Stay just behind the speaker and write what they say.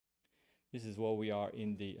This is where we are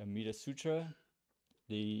in the Amida Sutra.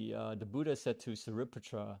 The Buddha said to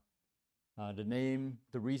Saripatra, the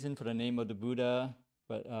reason for the name of the Buddha,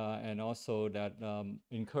 but and also that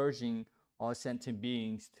encouraging all sentient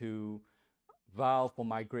beings to vow for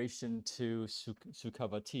migration to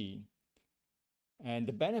Sukhavati. And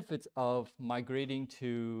the benefits of migrating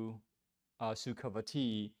to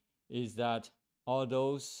Sukhavati is that all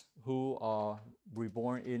those who are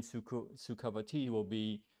reborn in Sukhavati will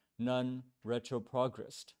be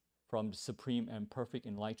non-retrogressed from the supreme and perfect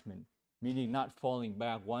enlightenment, meaning not falling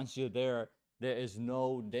back. Once you're there, there is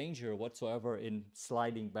no danger whatsoever in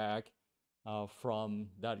sliding back from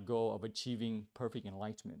that goal of achieving perfect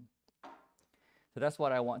enlightenment. So that's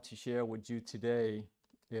what I want to share with you today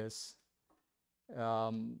is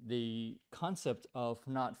the concept of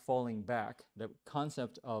not falling back, the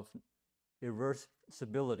concept of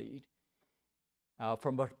irreversibility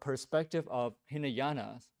from a perspective of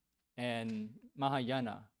Hinayana and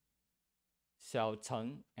Mahayana, Xiao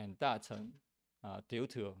Ceng and Da Ceng, Tiểu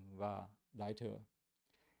Thừa và Đại Thừa.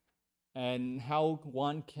 And how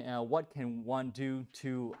one can, what can one do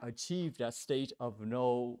to achieve that state of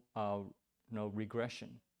no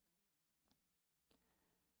regression?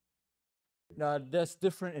 There's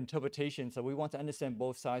different interpretations, so we want to understand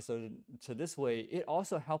both sides. So this way, it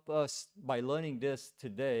also helps us by learning this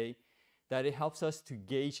today, that it helps us to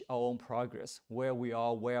gauge our own progress, where we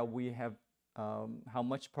are, where we have, how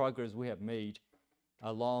much progress we have made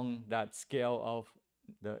along that scale of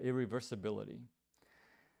the irreversibility.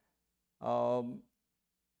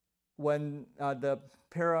 When the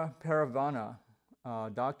Paravana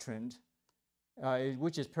doctrine,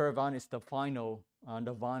 which is Paravana is the final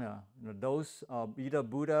nirvana, those either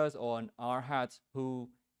Buddhas or Arhats who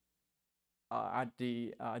at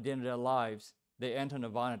the end of their lives, they enter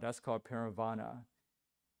nirvana, that's called Paravana.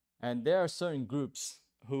 And there are certain groups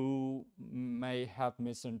who may have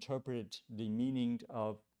misinterpreted the meaning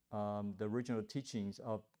of the original teachings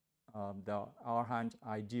of the Arhat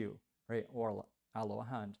ideal, right, or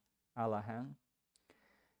Alahant.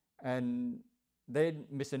 And they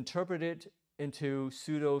misinterpreted into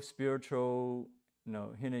pseudo-spiritual,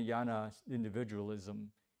 Hinayana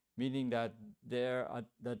individualism, meaning that the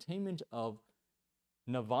attainment of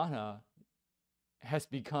nirvana has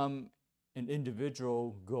become an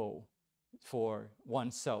individual goal for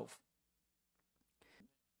oneself.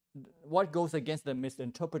 What goes against the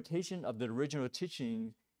misinterpretation of the original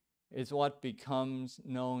teaching is what becomes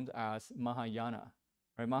known as Mahayana.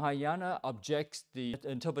 Right? Mahayana objects the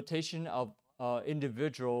interpretation of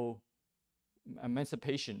individual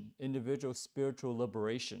emancipation, individual spiritual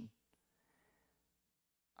liberation.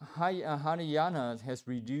 Hinayana has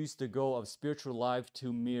reduced the goal of spiritual life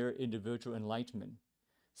to mere individual enlightenment.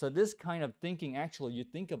 So this kind of thinking, actually, you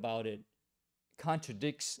think about it,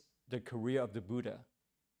 contradicts the career of the Buddha.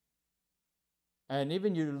 And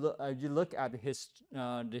even you look at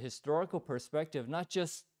the historical perspective, not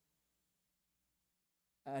just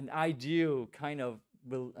an ideal kind of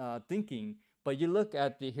thinking, but you look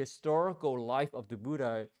at the historical life of the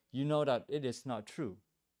Buddha, you know that it is not true.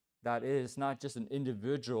 That it is not just an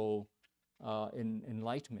individual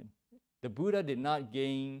enlightenment. The Buddha did not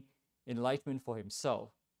gain enlightenment for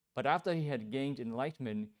himself, but after he had gained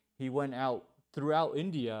enlightenment, he went out throughout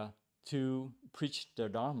India to preach the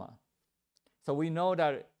Dharma. So we know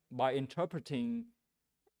that by interpreting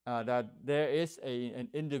that there is an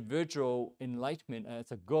individual enlightenment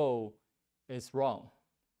as a goal is wrong,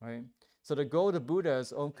 right? So the goal of the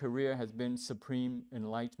Buddha's own career has been supreme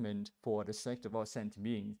enlightenment for the sect of all sentient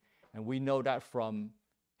beings. And we know that from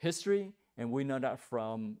history, and we know that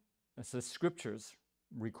from the scriptures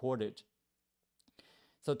recorded.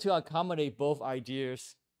 So to accommodate both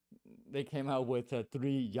ideas, they came out with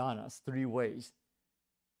three yanas, three ways.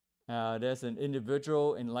 There's an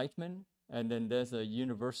individual enlightenment, and then there's a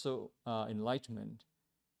universal enlightenment.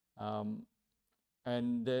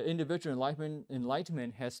 And the individual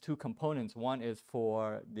enlightenment has two components. One is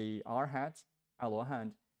for the Arhat,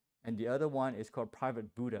 Alohant, and the other one is called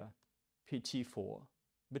private Buddha, Pichi-4,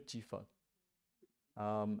 Bichi-4.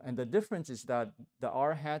 And the difference is that the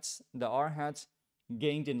Arhats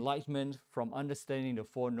gained enlightenment from understanding the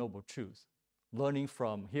Four Noble Truths, learning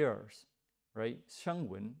from hearers, right?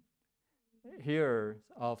 Shengwen, hearers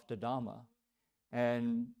of the Dharma.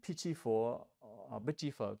 And Pichi-4,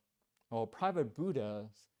 Bichi-4, or private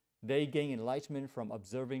Buddhas, they gain enlightenment from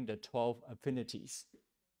observing the 12 affinities.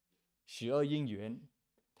 12 因缘,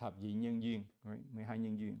 Tab Yin Yang Yin, right? 12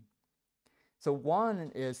 因缘. So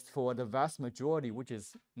one is for the vast majority, which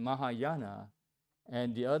is Mahayana,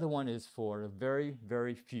 and the other one is for very,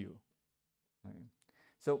 very few. Right?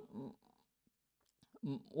 So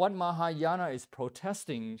what Mahayana is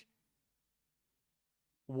protesting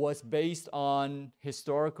was based on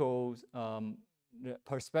historical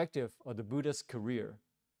perspective of the Buddha's career,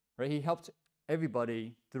 right? He helped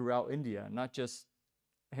everybody throughout India, not just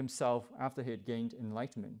himself after he had gained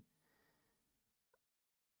enlightenment.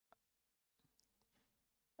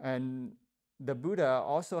 And the Buddha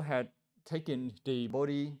also had taken the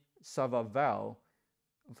Bodhisattva vow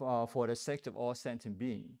for the sake of all sentient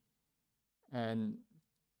beings. And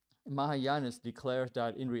Mahayanists declare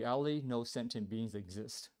that in reality, no sentient beings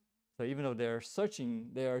exist. So even though they're searching,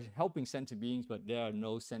 they're helping sentient beings, but there are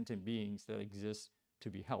no sentient beings that exist to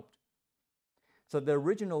be helped. So the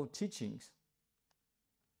original teachings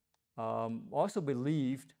also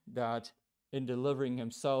believed that in delivering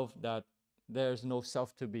himself, that there's no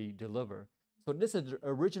self to be delivered. So this is the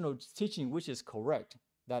original teaching, which is correct,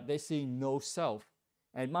 that they see no self.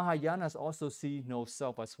 And Mahayanas also see no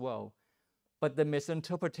self as well. But the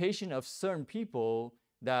misinterpretation of certain people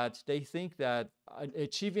that they think that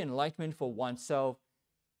achieving enlightenment for oneself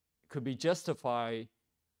could be justified.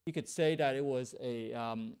 You could say that it was a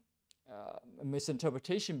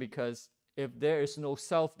misinterpretation, because if there is no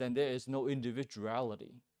self, then there is no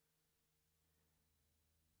individuality.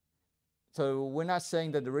 So we're not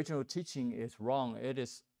saying that the original teaching is wrong. It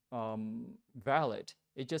is valid.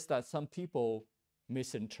 It's just that some people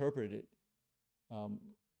misinterpret it.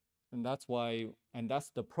 And that's why, and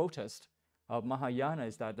that's the protest of Mahayana,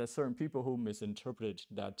 is that there's certain people who misinterpret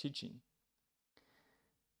that teaching.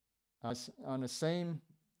 On the same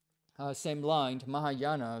line,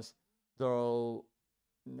 Mahayanas, though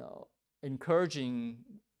encouraging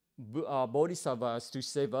bodhisattvas to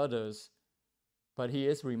save others, but he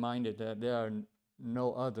is reminded that there are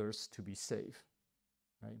no others to be saved.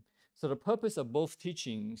 Right? So the purpose of both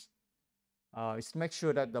teachings is to make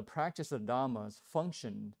sure that the practice of dharmas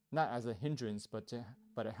functioned not as a hindrance, but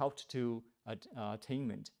a help to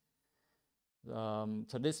attainment.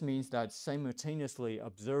 So this means that simultaneously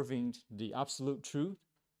observing the absolute truth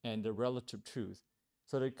and the relative truth.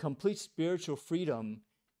 So the complete spiritual freedom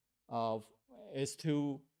is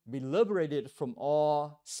to be liberated from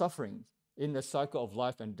all suffering in the cycle of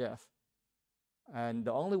life and death. And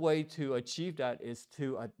the only way to achieve that is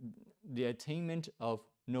to the attainment of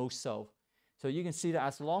no self. So you can see that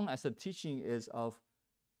as long as the teaching is of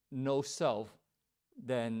no self,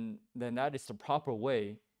 then that is the proper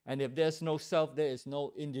way. And if there's no self, there is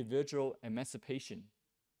no individual emancipation,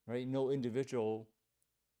 right? No individual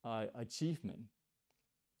achievement.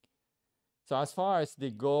 So as far as the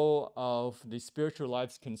goal of the spiritual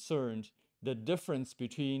life is concerned, the difference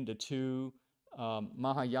between the two,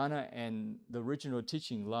 Mahayana and the original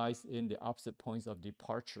teaching, lies in the opposite points of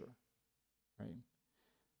departure, right?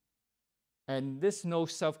 And this no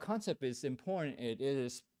self concept is important. It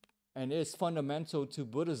is fundamental to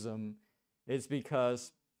Buddhism, is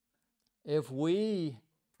because if we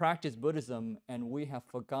practice Buddhism and we have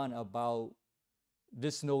forgotten about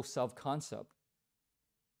this no self concept,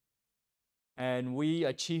 and we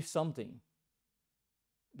achieve something,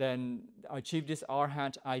 then achieve this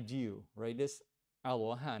arhat ideal, right? This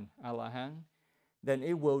alahan, then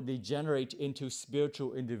it will degenerate into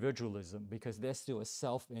spiritual individualism, because there's still a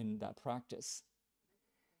self in that practice.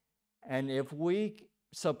 And if we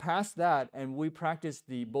surpass that and we practice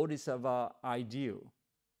the Bodhisattva ideal,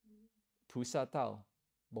 Pusa Tao,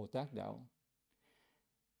 Botak Tao,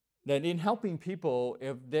 then in helping people,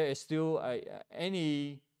 if there is still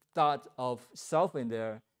any thought of self in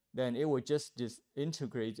there, then it will just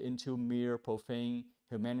disintegrate into mere profane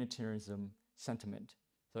humanitarianism sentiment.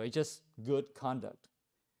 So it's just good conduct.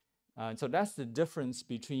 So that's the difference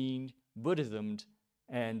between Buddhism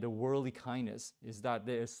and the worldly kindness, is that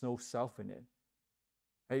there is no self in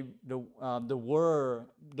it.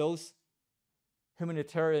 Those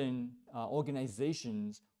humanitarian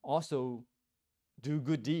organizations also do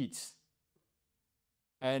good deeds.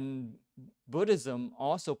 And Buddhism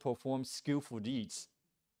also performs skillful deeds.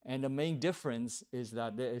 And the main difference is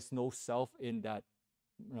that there is no self in that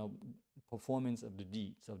performance of the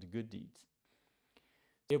deeds, of the good deeds.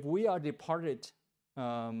 If we are departed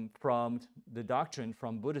from the doctrine,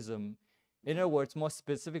 from Buddhism, in other words, more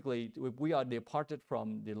specifically, if we are departed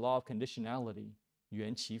from the law of conditionality,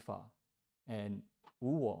 Yuan Qi Fa, and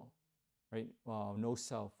Wu Wo, right? No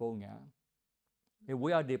self, Bo Nga. If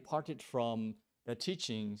we are departed from the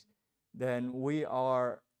teachings, then we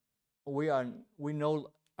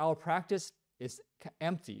know our practice is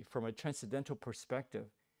empty from a transcendental perspective,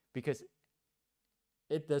 because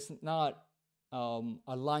it does not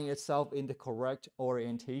align itself in the correct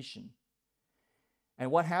orientation. And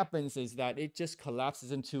what happens is that it just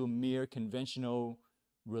collapses into mere conventional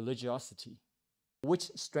religiosity.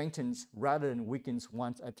 which strengthens rather than weakens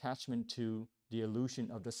one's attachment to the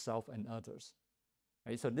illusion of the self and others.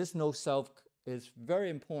 Right? So this no self is very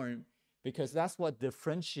important because that's what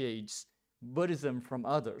differentiates Buddhism from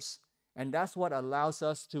others. And that's what allows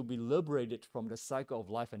us to be liberated from the cycle of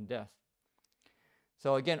life and death.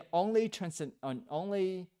 So again, only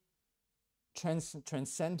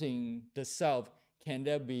transcending the self can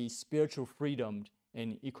there be spiritual freedom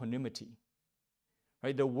and equanimity.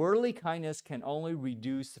 Right? The worldly kindness can only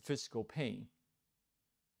reduce the physical pain,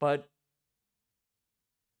 but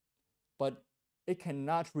it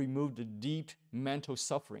cannot remove the deep mental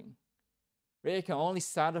suffering. Right? It can only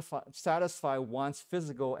satisfy one's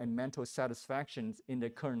physical and mental satisfactions in the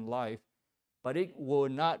current life, but it will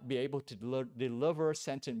not be able to deliver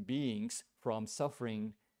sentient beings from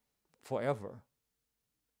suffering forever.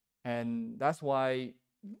 And that's why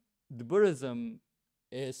the Buddhism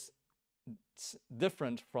is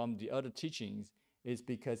different from the other teachings, is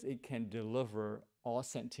because it can deliver all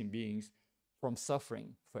sentient beings from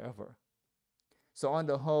suffering forever. So on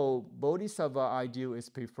the whole, Bodhisattva ideal is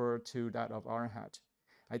preferred to that of Arhat.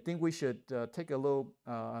 I think we should take a little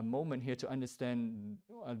moment here to understand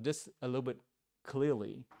this a little bit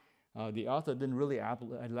clearly. The author didn't really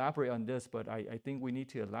elaborate on this, but I think we need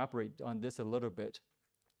to elaborate on this a little bit.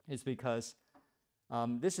 It's because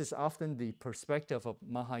this is often the perspective of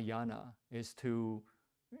Mahayana, is to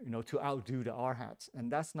outdo the Arhats,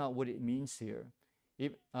 and that's not what it means here.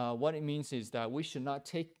 What it means is that we should not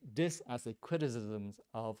take this as a criticism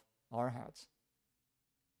of Arhats.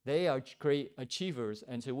 They are great achievers,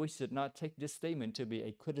 and so we should not take this statement to be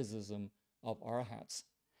a criticism of Arhats.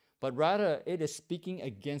 But rather, it is speaking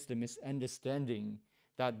against the misunderstanding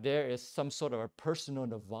that there is some sort of a personal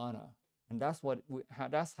nirvana. And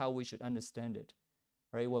that's how we should understand it.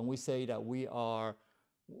 Right? When we say that we are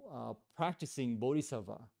practicing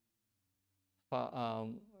Bodhisattva,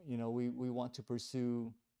 we want to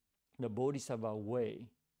pursue the Bodhisattva way,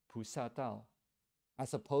 Pusa Dao,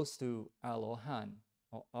 as opposed to Alohan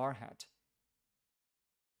or Arhat.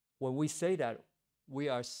 When we say that, we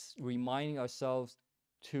are reminding ourselves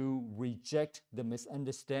to reject the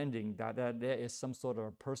misunderstanding that there is some sort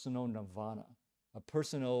of personal nirvana, a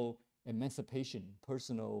personal emancipation,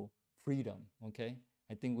 personal freedom. Okay,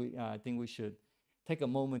 I think we should take a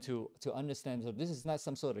moment to understand. So this is not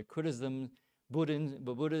some sort of criticism,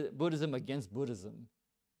 Buddhism against Buddhism.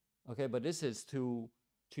 Okay, but this is to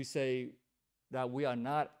say that we are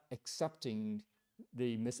not accepting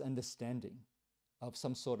the misunderstanding of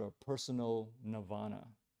some sort of personal nirvana.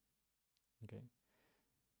 Okay.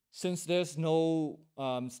 Since there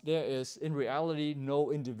is in reality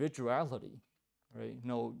no individuality, right?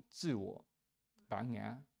 No 自我, 本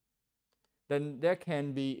我, then there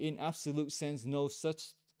can be, in absolute sense, no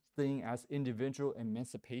such thing as individual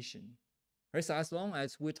emancipation. Right? So as long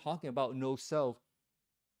as we're talking about no self,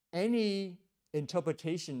 any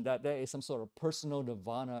interpretation that there is some sort of personal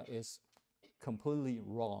nirvana is completely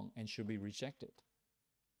wrong and should be rejected.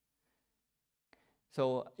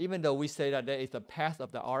 So even though we say that there is a path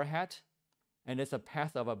of the Arhat and there's a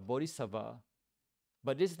path of a Bodhisattva,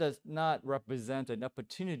 but this does not represent an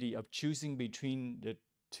opportunity of choosing between the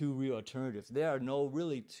two real alternatives. There are no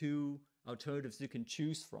really two alternatives you can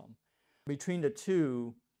choose from. Between the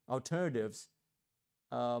two alternatives,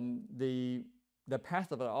 the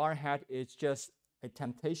path of the Arhat is just a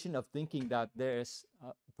temptation of thinking that there is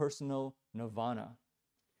personal nirvana,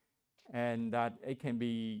 and that it can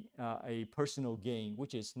be a personal gain,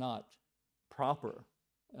 which is not proper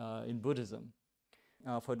in Buddhism.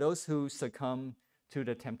 For those who succumb to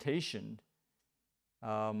the temptation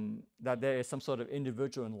that there is some sort of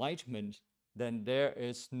individual enlightenment, then there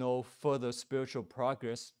is no further spiritual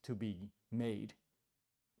progress to be made.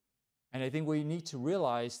 And I think we need to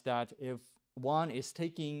realize that if one is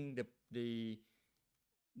taking the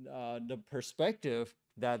perspective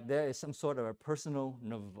that there is some sort of a personal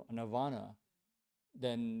nirvana,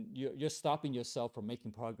 then you're stopping yourself from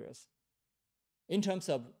making progress. In terms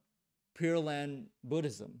of Pure Land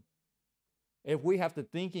Buddhism, if we have the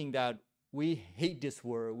thinking that we hate this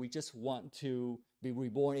world, we just want to be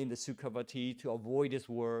reborn in the Sukhavati, to avoid this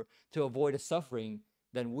world, to avoid the suffering,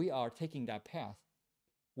 then we are taking that path.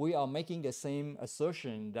 We are making the same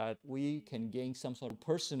assertion that we can gain some sort of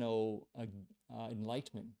personal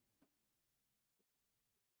enlightenment.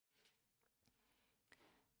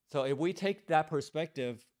 So if we take that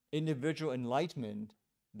perspective, individual enlightenment,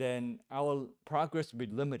 then our progress will be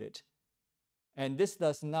limited. And this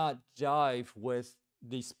does not jive with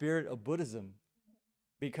the spirit of Buddhism,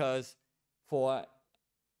 because for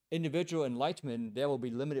individual enlightenment, there will be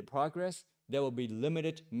limited progress, there will be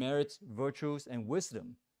limited merits, virtues, and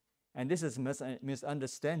wisdom. And this is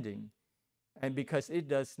misunderstanding. And because it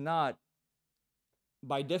does not,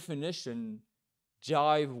 by definition,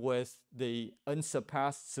 jive with the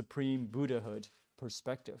unsurpassed supreme Buddhahood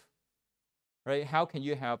perspective, right? How can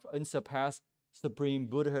you have unsurpassed supreme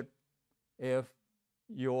Buddhahood if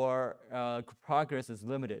your progress is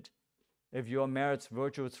limited, if your merits,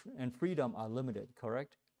 virtues, and freedom are limited,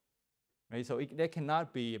 correct? Right? So there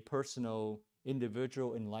cannot be a personal,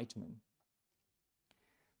 individual enlightenment.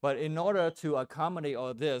 But in order to accommodate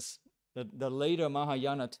all this, the later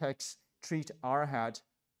Mahayana texts treat Arhat,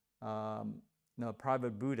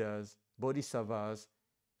 private Buddhas, Bodhisattvas,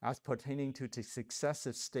 as pertaining to the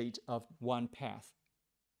successive state of one path.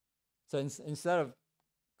 So instead of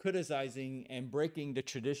criticizing and breaking the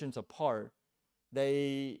traditions apart,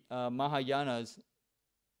 Mahayanas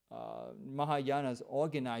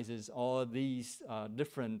organizes all these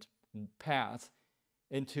different paths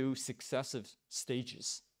into successive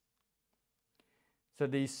stages. So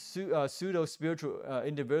the pseudo-spiritual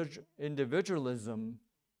individualism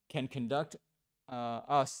can conduct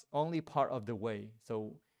us only part of the way.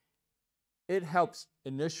 So it helps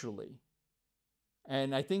initially.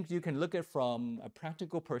 And I think you can look at it from a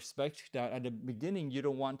practical perspective that at the beginning you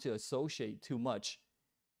don't want to associate too much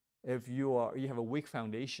if you have a weak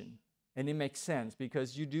foundation. And it makes sense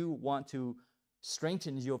because you do want to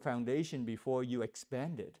strengthen your foundation before you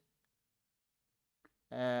expand it.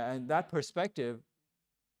 And that perspective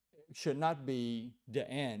should not be the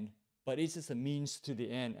end, but it's just a means to the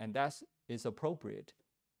end, and that is appropriate.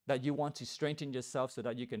 That you want to strengthen yourself so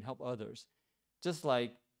that you can help others. Just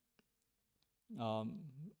like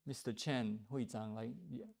Mr. Chen, Hui Zhang, like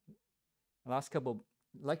the last couple of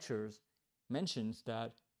lectures mentions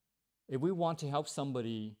that if we want to help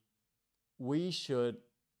somebody, we should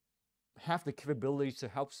have the capability to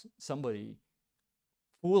help somebody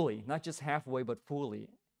fully, not just halfway, but fully.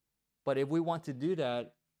 But if we want to do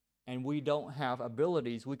that and we don't have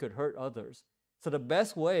abilities, we could hurt others. So the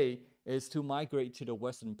best way is to migrate to the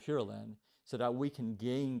Western Pure Land so that we can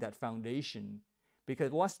gain that foundation.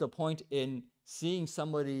 Because what's the point in seeing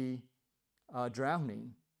somebody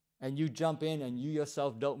drowning and you jump in and you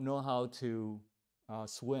yourself don't know how to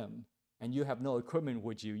swim and you have no equipment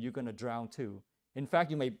with you, you're going to drown too. In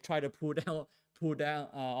fact, you may try to pull down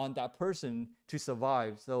on that person to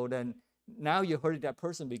survive. So then now you're hurting that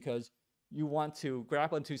person because you want to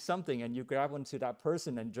grab onto something and you grab onto that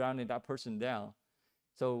person and drowning that person down.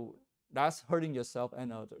 So that's hurting yourself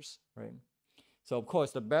and others, right? So of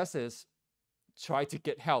course, the best is try to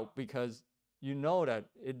get help because you know that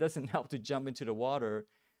it doesn't help to jump into the water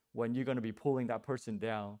when you're going to be pulling that person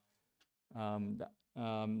down.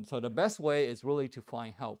 So the best way is really to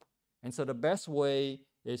find help. And so the best way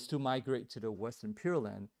is to migrate to the Western Pure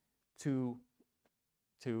Land to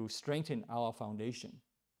strengthen our foundation.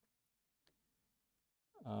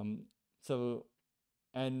 And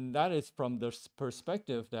that is from the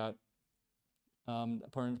perspective that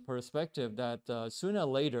sooner or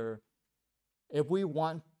later, if we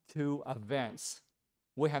want to advance,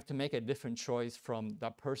 we have to make a different choice from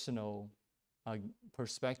that personal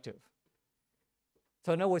perspective.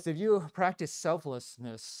 So in other words, if you practice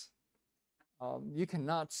selflessness, you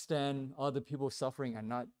cannot stand other people suffering and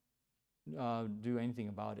not do anything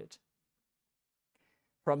about it.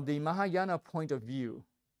 From the Mahayana point of view,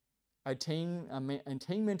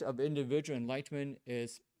 attainment of individual enlightenment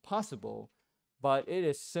is possible, but it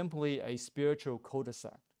is simply a spiritual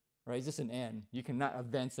cul-de-sac, right? It's just an end. You cannot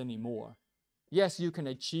advance anymore. Yes, you can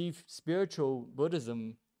achieve spiritual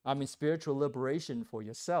liberation for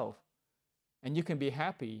yourself, and you can be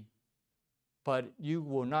happy, but you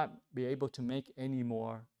will not be able to make any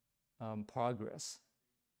more progress.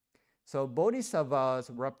 So bodhisattvas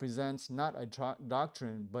represents not a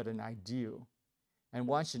doctrine, but an ideal. And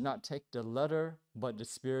one should not take the letter, but the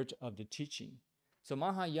spirit of the teaching. So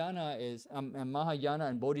Mahayana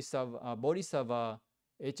and Bodhisattva,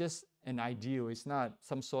 it's just an ideal. It's not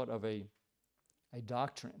some sort of a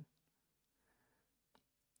doctrine.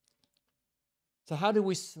 So how do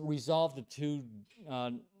we resolve the two,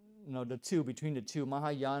 between the two,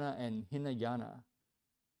 Mahayana and Hinayana?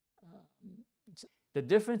 The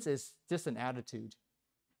difference is just an attitude.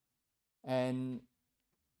 And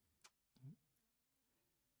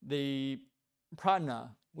the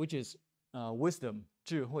prana, which is wisdom,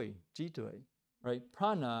 智慧, 智慧, right?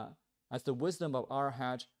 Prana, as the wisdom of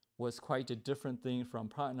Arhat, was quite a different thing from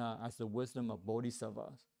prana as the wisdom of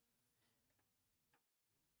bodhisattvas.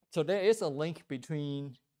 So there is a link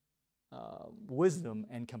between wisdom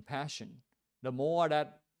and compassion. The more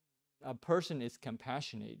that a person is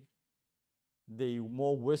compassionate, the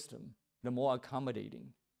more wisdom, the more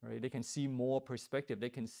accommodating. right? They can see more perspective. They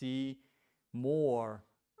can see more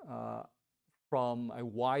from a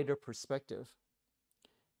wider perspective.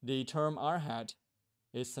 The term arhat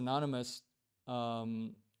is synonymous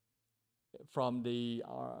from the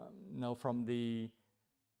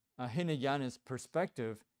Hinayanist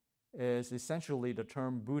perspective is essentially the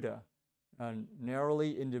term Buddha, a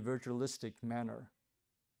narrowly individualistic manner,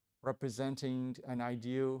 representing an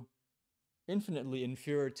ideal infinitely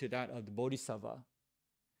inferior to that of the Bodhisattva.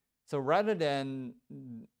 So rather than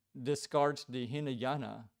discard the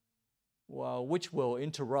Hinayana, which will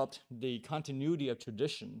interrupt the continuity of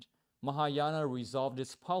tradition, Mahayana resolved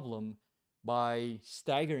this problem by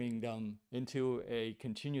staggering them into a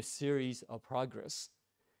continuous series of progress.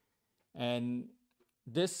 And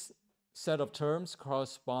this set of terms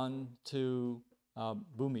correspond to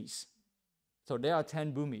bhumis. So there are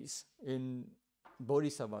 10 bhumis in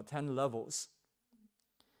Bodhisattva, 10 levels.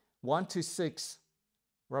 1 to 6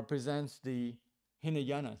 represents the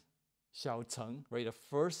Hinayana, Xiao Ceng, right?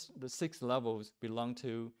 The 6 levels belong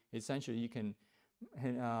to, essentially you can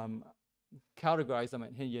categorize them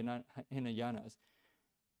as Hinayanas.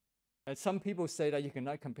 And some people say that you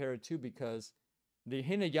cannot compare it to because the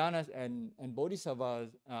Hinayanas and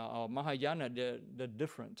Bodhisattvas or Mahayana, they're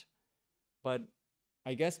different. But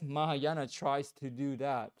I guess Mahayana tries to do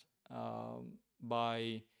that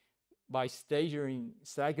by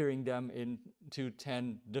staggering them into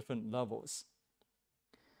 10 different levels.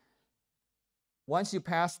 Once you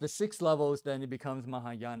pass the 6 levels, then it becomes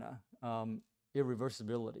Mahayana,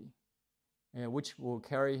 irreversibility, which will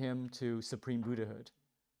carry him to supreme Buddhahood.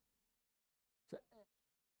 So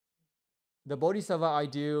the Bodhisattva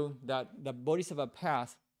ideal, that the Bodhisattva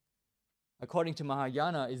path, according to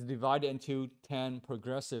Mahayana, is divided into 10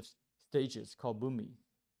 progressive stages called bhumi.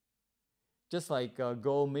 Just like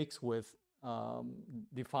gold mixed with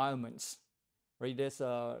defilements, right? There's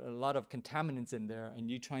a lot of contaminants in there, and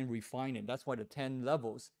you try and refine it. That's why the 10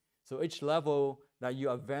 levels. So each level that you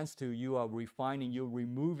advance to, you are refining, you're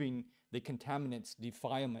removing the contaminants,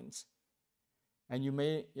 defilements, and you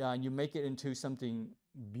make it into something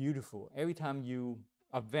beautiful. Every time you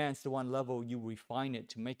advance to one level, you refine it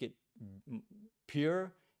to make it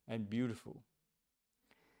pure and beautiful.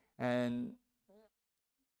 And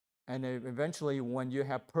eventually, when you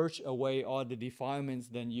have purged away all the defilements,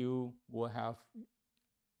 then you will have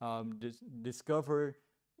discovered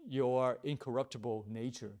your incorruptible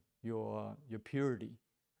nature, your purity,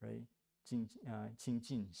 right? 清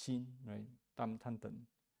净心, right? Tam tan tan.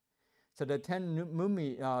 So the 10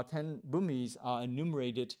 bhumis are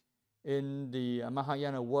enumerated in the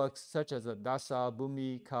Mahayana works such as the Dasa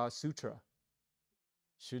Bhumika Sutra,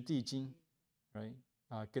 Shudi Jing, right?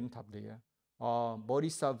 Kinh Thập Địa, or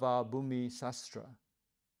Bodhisattva Bhumi Sastra,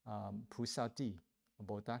 Pusati,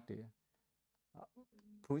 Bodhak Địa.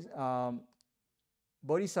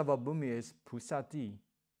 Bodhisattva Bhumi is Pusati,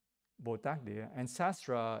 Bodhak Địa, and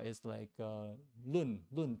Sastra is like Lun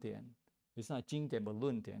Dian. It's not Jing Dian, but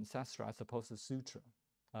Lun Dian. Sastra as opposed to Sutra,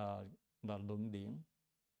 the Lun Dian.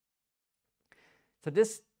 So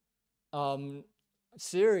this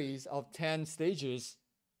series of 10 stages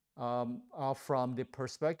are from the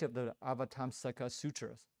perspective of the Avatamsaka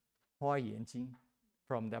Sutras, Hua Yan Jing,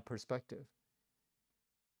 from that perspective.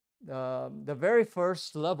 The very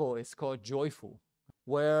first level is called joyful,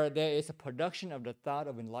 where there is a production of the thought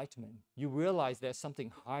of enlightenment. You realize there's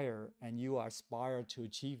something higher and you aspire to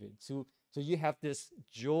achieve it. So you have this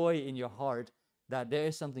joy in your heart that there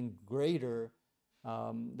is something greater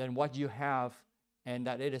than what you have and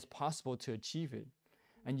that it is possible to achieve it.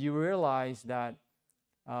 And you realize that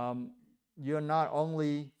you're not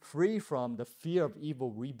only free from the fear of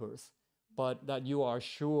evil rebirth, but that you are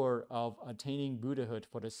sure of attaining Buddhahood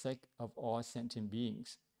for the sake of all sentient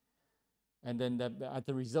beings. And then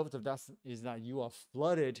the result of that is that you are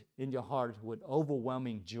flooded in your heart with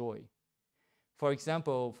overwhelming joy. For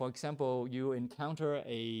example, you encounter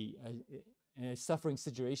a suffering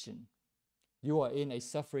situation. You are in a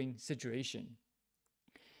suffering situation.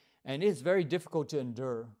 And it's very difficult to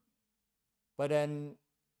endure. But then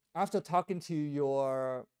after talking to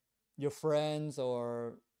your friends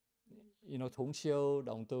or Tong Xiu,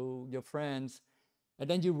 Dong Du, your friends, and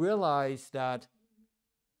then you realize that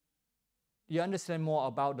you understand more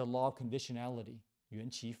about the law of conditionality, Yuan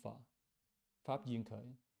Qi Fa, Fab Yin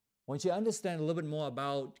Ke. Once you understand a little bit more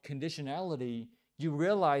about conditionality, you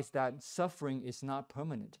realize that suffering is not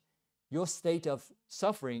permanent. Your state of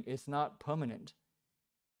suffering is not permanent,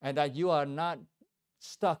 and that you are not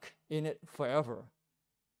stuck in it forever.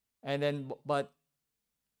 And then, but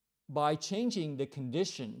by changing the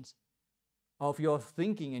conditions of your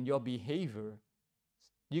thinking and your behavior,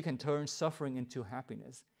 you can turn suffering into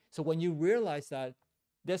happiness. So when you realize that,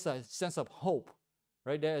 there's a sense of hope,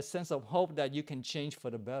 right? There's a sense of hope that you can change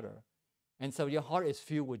for the better. And so your heart is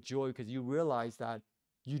filled with joy because you realize that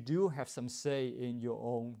you do have some say in your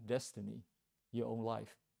own destiny, your own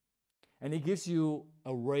life. And it gives you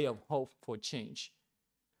a ray of hope for change.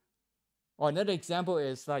 Or another example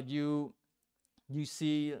is like you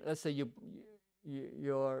see, let's say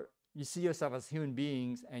you see yourself as human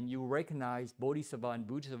beings and you recognize Bodhisattva and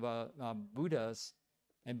Buddhas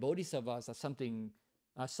and Bodhisattvas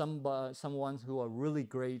as someone who are really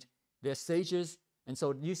great. They're sages, and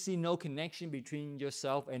so you see no connection between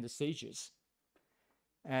yourself and the sages.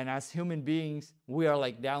 And as human beings, we are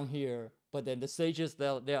like down here, but then the sages,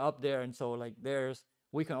 they're up there, and so like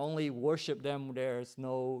we can only worship them. There's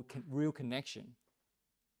no real connection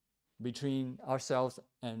between ourselves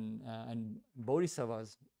and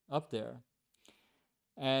Bodhisattvas up there.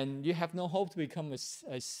 And you have no hope to become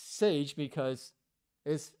a sage because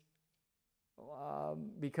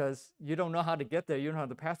because you don't know how to get there. You don't have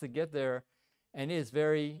the path to get there, and it is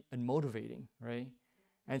very unmotivating, right?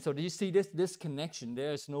 And so do you see this connection?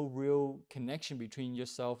 There's no real connection between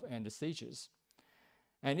yourself and the sages,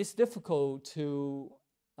 and it's difficult to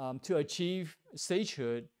achieve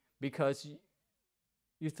sagehood because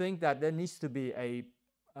you think that there needs to be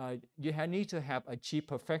you need to have achieved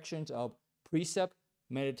perfections of precept,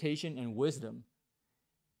 meditation, and wisdom.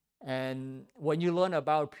 And when you learn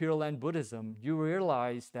about Pure Land Buddhism, you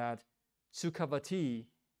realize that Sukhavati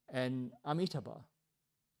and Amitabha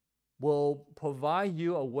will provide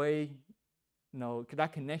you a way,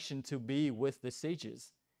 that connection to be with the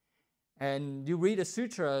sages. And you read the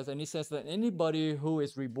sutras, and it says that anybody who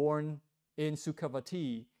is reborn in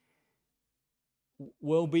Sukhavati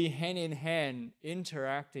will be hand in hand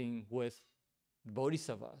interacting with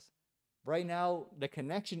bodhisattvas. Right now, the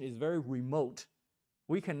connection is very remote.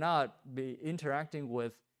 We cannot be interacting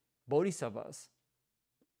with bodhisattvas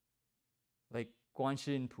like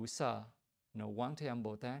Guanxin Pusa, Wang Tian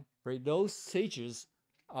Botan. Right? Those sages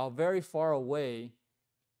are very far away,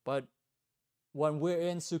 but when we're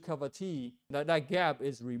in Sukhavati, that gap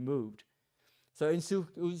is removed. So in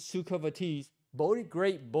Sukhavati,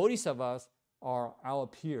 great bodhisattvas are our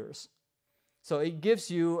peers. So it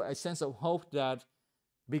gives you a sense of hope that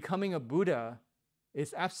becoming a Buddha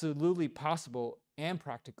is absolutely possible and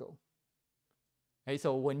practical. Okay,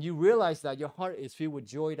 so when you realize that your heart is filled with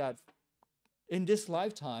joy that in this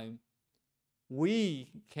lifetime,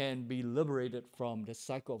 we can be liberated from the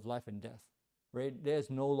cycle of life and death, right? There's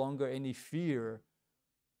no longer any fear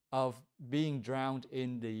of being drowned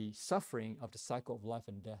in the suffering of the cycle of life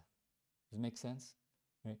and death. Does it make sense?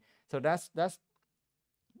 Right? So that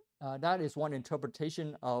is one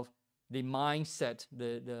interpretation of the mindset,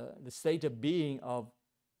 the state of being of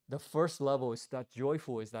the first level is that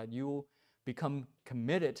joyful, is that you become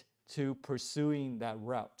committed to pursuing that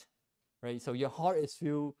route, right? So your heart is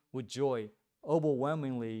filled with joy,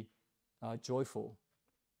 overwhelmingly joyful.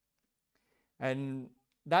 And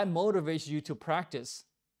that motivates you to practice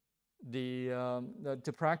the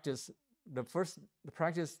practice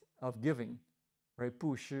of giving, right?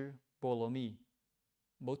 布施, 波罗蜜,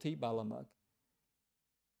 Bodhi Balamak.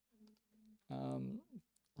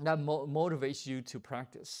 That motivates you to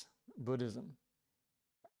practice Buddhism.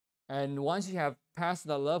 And once you have passed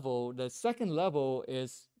that level, the second level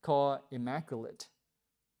is called immaculate,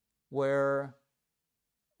 where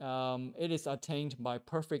it is attained by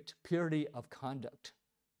perfect purity of conduct,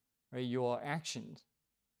 right? Your actions,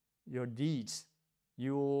 your deeds,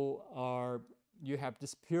 you have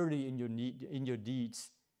this purity in your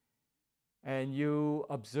deeds, and you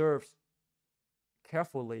observe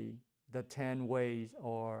carefully the 10 ways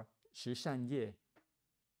or 十善业,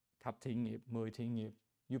 10 nghiệp, 10 nghiệp.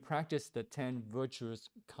 You practice the 10 virtuous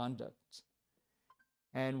conducts.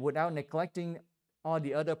 And without neglecting all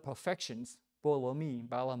the other perfections, 波罗蜜,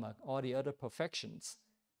 Balamak, all the other perfections,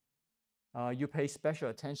 you pay special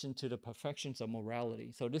attention to the perfections of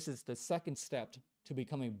morality. So this is the second step to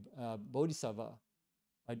becoming bodhisattva.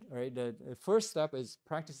 Right? The first step is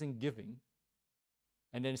practicing giving.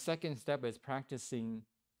 And then the second step is practicing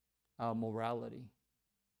morality.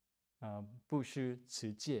 布施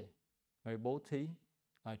持戒, right? Bodhi,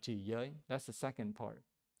 持giới. That's the second part.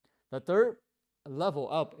 The third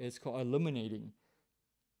level up is called illuminating.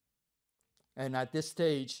 And at this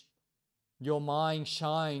stage, your mind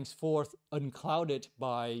shines forth unclouded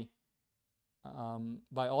by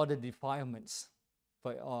all the defilements.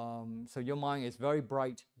 So your mind is very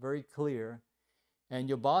bright, very clear, and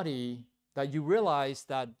your body, that you realize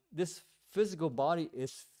that this physical body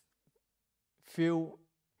is filled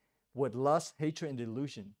with lust, hatred, and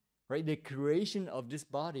delusion, right? The creation of this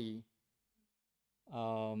body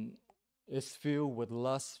um, is filled with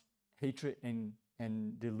lust, hatred,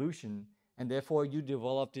 and delusion, and therefore you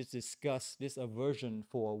develop this disgust, this aversion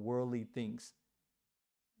for worldly things.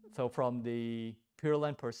 So from the Pure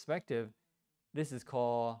Land perspective, this is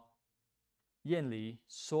called Yanli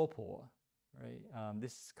Sopo, right?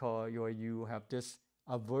 This is called you have this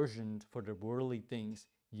aversion for the worldly things,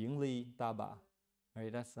 Yingli Daba,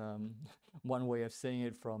 right? That's one way of saying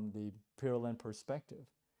it from the Pure Land perspective.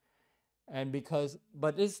 And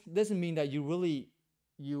but this doesn't mean that you really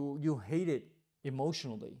you hate it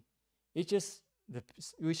emotionally. It's just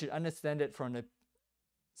we should understand it from a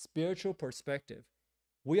spiritual perspective.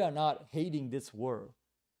 We are not hating this world,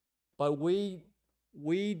 but we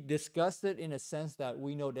discuss it in a sense that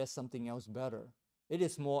we know there's something else better. It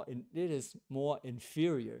is more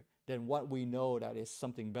inferior than what we know that is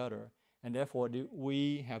something better, and therefore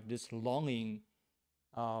we have this longing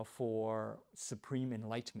for supreme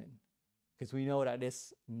enlightenment, because we know that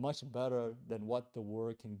it's much better than what the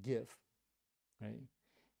world can give, right?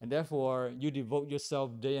 And therefore, you devote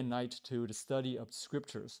yourself day and night to the study of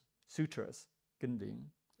scriptures, sutras, gending,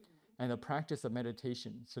 and the practice of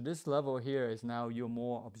meditation. So this level here is now you're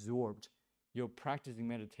more absorbed. You're practicing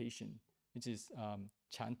meditation, which is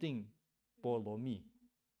chanting Bo Lo Mi.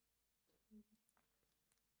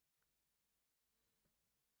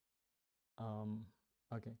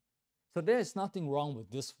 Okay. So there is nothing wrong with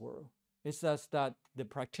this world. It's just that the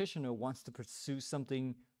practitioner wants to pursue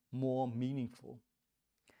something more meaningful.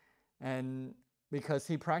 And because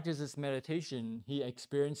he practices meditation, he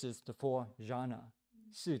experiences the four jhana,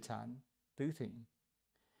 Sitan, Duting.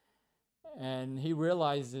 And he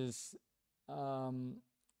realizes,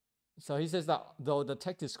 so he says that though the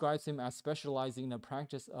text describes him as specializing in the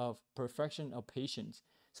practice of perfection of patience.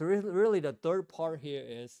 So really the third part here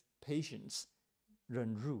is patience,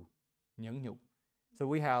 忍辱, 忍辱. So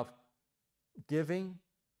we have giving,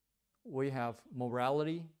 we have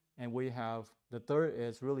morality, and we have the third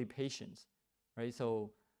is really patience, right?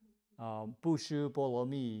 So 布施波罗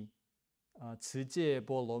蜜, 持戒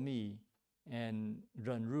波罗蜜, and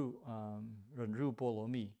忍辱波罗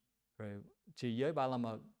蜜, right? Chỉ giới ba la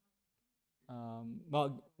mật,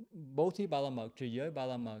 bố thí ba la mật, trì giới ba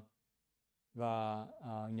la mật, và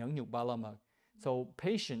nhẫn nhục ba la mật. So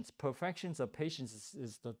patience, perfections of patience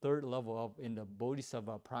is the third level of in the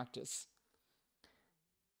Bodhisattva practice.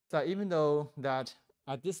 So even though that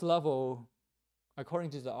at this level, according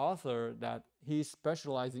to the author, that he's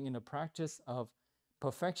specializing in the practice of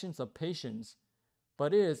perfections of patience,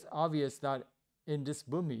 but it is obvious that in this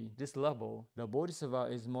bhumi, this level, the Bodhisattva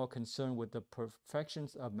is more concerned with the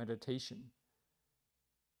perfections of meditation.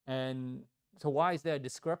 And so why is there a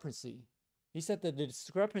discrepancy? He said that the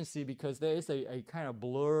discrepancy because there is a kind of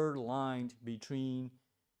blurred line between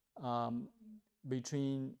in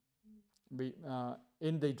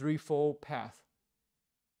the threefold path.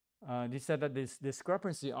 He said that this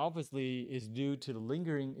discrepancy obviously is due to the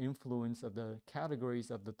lingering influence of the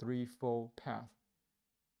categories of the threefold path,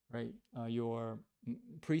 right? Your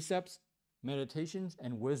precepts, meditations,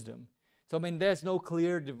 and wisdom. So I mean, there's no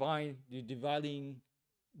clear dividing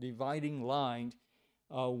line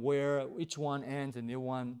where each one ends and the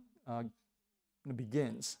one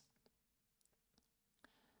begins.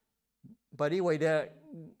 But anyway,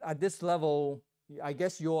 at this level, I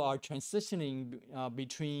guess you are transitioning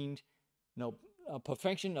between,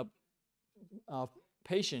 perfection of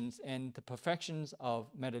patience and the perfections of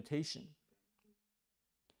meditation.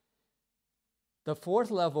 The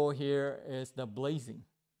fourth level here is the blazing.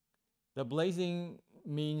 The blazing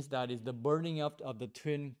means that is the burning up of the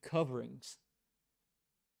twin coverings.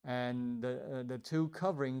 And the two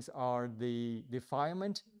coverings are the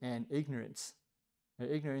defilement and ignorance.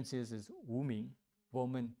 The ignorance is 无明,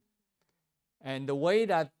 woman. And the way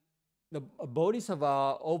that the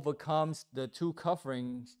Bodhisattva overcomes the two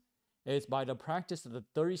coverings is by the practice of the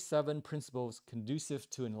 37 principles conducive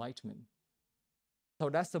to enlightenment. So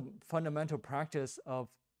that's the fundamental practice of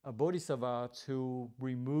a Bodhisattva to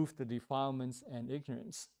remove the defilements and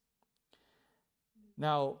ignorance.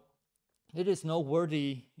 Now, it is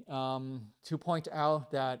noteworthy to point out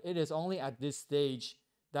that it is only at this stage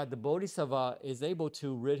that the Bodhisattva is able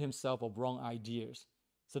to rid himself of wrong ideas.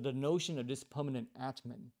 So the notion of this permanent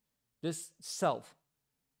Atman, this self.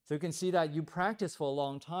 So you can see that you practice for a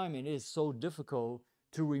long time and it is so difficult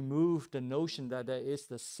to remove the notion that there is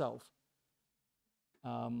the self.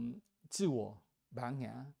 自我, bản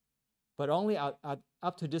ngã. But only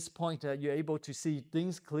up to this point that you're able to see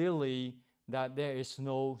things clearly that there is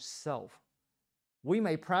no self. We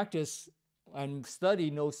may practice and study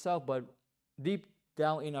no self, but deep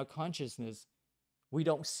down in our consciousness, we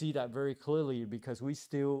don't see that very clearly because we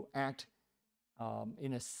still act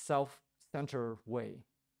in a self-centered way.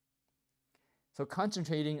 So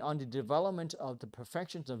concentrating on the development of the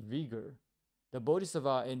perfections of vigor, the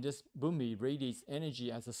Bodhisattva in this Bhumi radiates energy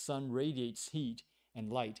as the sun radiates heat and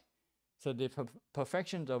light. So the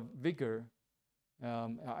perfections of vigor,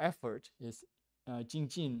 effort is Jing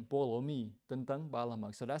Jin, Bo Lo Mi, Teng Teng,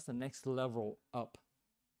 Balamak. So that's the next level up.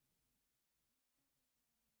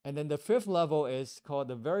 And then the fifth level is called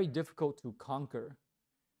the very difficult to conquer.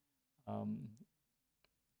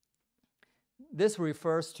 This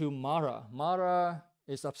refers to Mara. Mara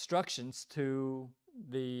is obstructions to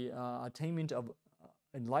the attainment of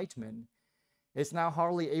enlightenment. It's now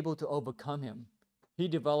hardly able to overcome him. He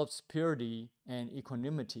develops purity and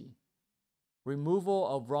equanimity, removal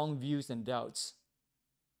of wrong views and doubts,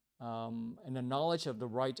 and the knowledge of the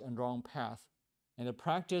right and wrong path, and the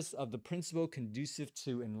practice of the principle conducive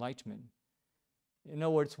to enlightenment. In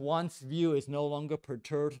other words, one's view is no longer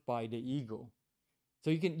perturbed by the ego. So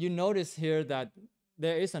you notice here that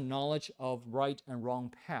there is a knowledge of right and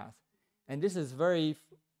wrong path. And this is very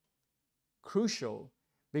crucial,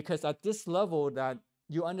 because at this level that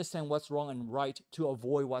you understand what's wrong and right to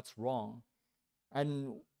avoid what's wrong.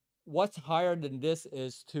 And what's higher than this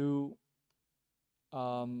is to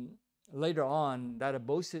later on that a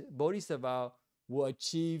bodhisattva will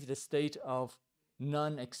achieve the state of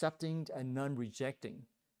non-accepting and non-rejecting,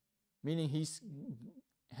 meaning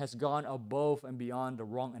has gone above and beyond the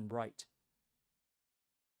wrong and right.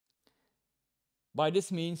 By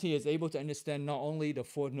this means, he is able to understand not only the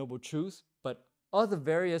Four Noble Truths, but other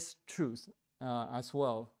various truths as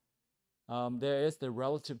well. There is the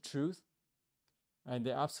relative truth and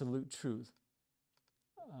the absolute truth.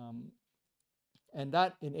 And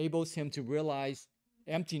that enables him to realize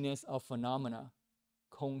emptiness of phenomena,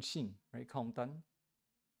 空性, right? 空灯.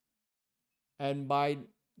 And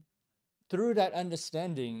through that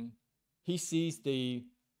understanding, he sees the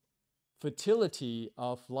futility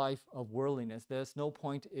of life of worldliness. There's no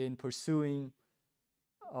point in pursuing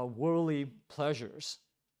worldly pleasures,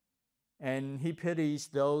 and he pities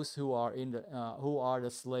those who are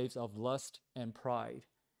the slaves of lust and pride.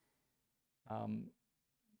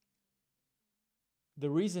 The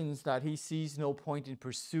reasons that he sees no point in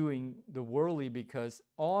pursuing the worldly, because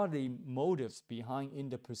all the motives behind in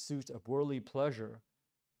the pursuit of worldly pleasure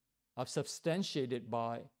are substantiated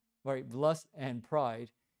by lust and pride.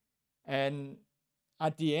 And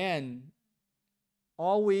at the end,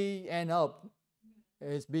 all we end up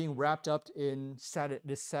is being wrapped up in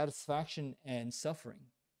dissatisfaction and suffering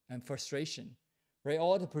and frustration. Right?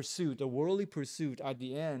 All the pursuit, the worldly pursuit, at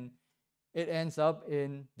the end, it ends up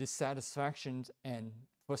in dissatisfaction and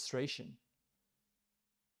frustration.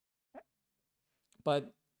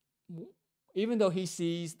 But even though he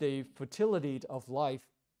sees the futility of life,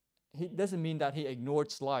 it doesn't mean that he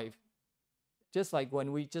ignores life. Just like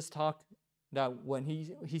when we just talked, that when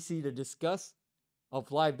he sees the disgust of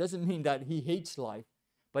life, doesn't mean that he hates life.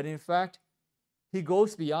 But in fact, he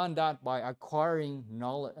goes beyond that by acquiring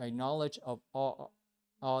knowledge of all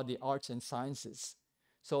the arts and sciences.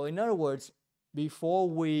 So in other words, before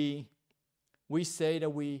we say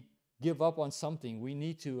that we give up on something, we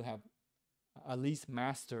need to have at least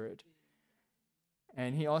mastered it.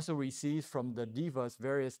 And he also receives from the devas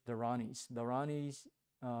various dharanis. Dharanis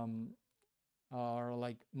are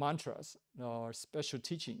like mantras or special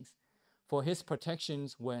teachings for his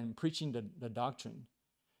protections when preaching the doctrine.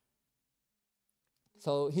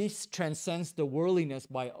 So he transcends the worldliness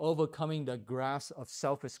by overcoming the grasp of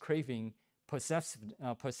selfish craving,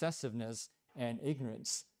 possessiveness, and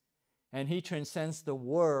ignorance. And he transcends the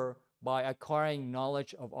world by acquiring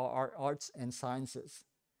knowledge of all arts and sciences.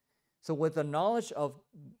 So with the knowledge of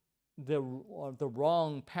the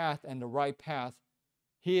wrong path and the right path,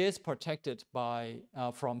 he is protected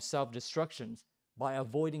from self-destruction by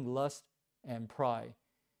avoiding lust and pride.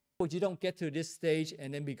 But you don't get to this stage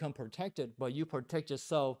and then become protected, but you protect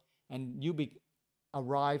yourself and you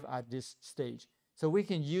arrive at this stage. So we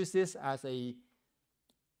can use this as a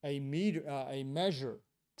measure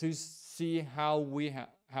to see how we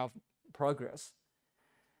have progress.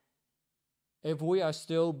 If we are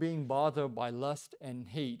still being bothered by lust and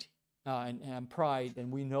hate and pride,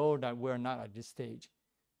 then we know that we're not at this stage.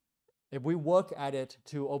 If we work at it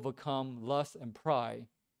to overcome lust and pride,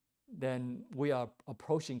 then we are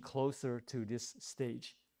approaching closer to this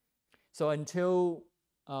stage. So until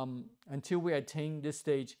we attain this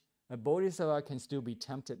stage, a bodhisattva can still be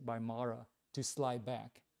tempted by Mara to slide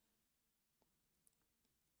back.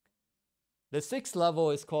 The sixth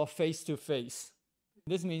level is called face-to-face.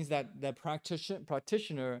 This means that the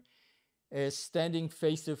practitioner is standing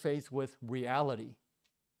face-to-face with reality.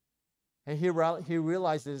 And he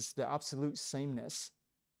realizes the absolute sameness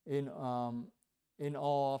in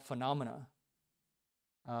all phenomena,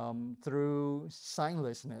 through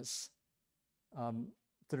signlessness, um,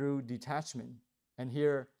 through detachment. And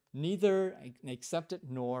here, neither accepted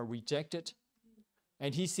nor rejected.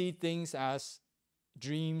 And he sees things as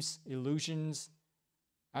dreams, illusions,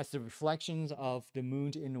 as the reflections of the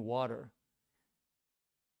moon in the water.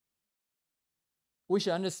 We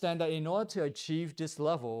should understand that in order to achieve this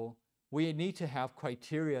level, we need to have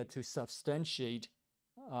criteria to substantiate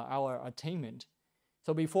our attainment.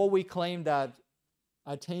 So before we claim that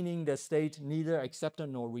attaining the state neither accepted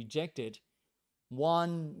nor rejected,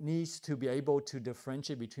 one needs to be able to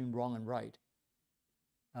differentiate between wrong and right.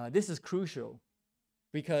 This is crucial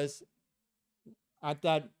because at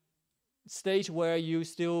that stage where you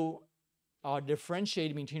still are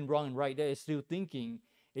differentiating between wrong and right, there is still thinking.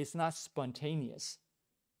 It's not spontaneous.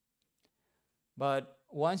 But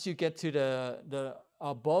once you get to the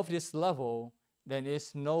above this level, then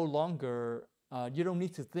it's no longer, you don't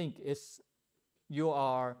need to think. You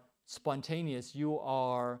are spontaneous. You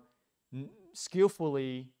are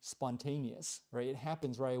skillfully spontaneous, right? It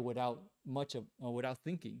happens right without without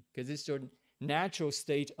thinking, because it's your natural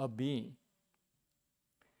state of being.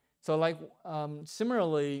 So like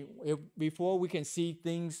similarly, before we can see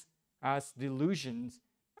things as delusions,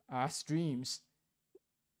 as dreams,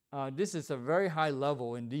 this is a very high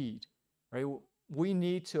level indeed, right? We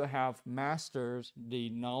need to have mastered the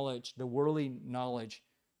knowledge, the worldly knowledge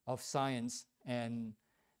of science and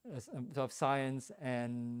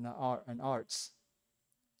arts.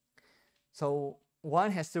 So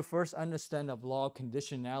one has to first understand the law of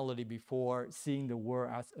conditionality before seeing the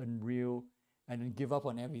world as unreal and then give up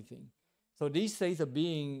on everything. So these states of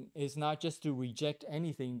being is not just to reject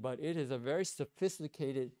anything, but it is a very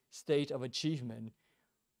sophisticated state of achievement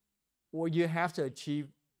where you have to achieve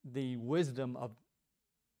the wisdom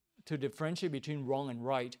to differentiate between wrong and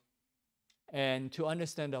right, and to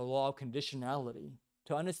understand the law of conditionality,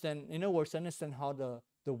 to understand, in other words, understand how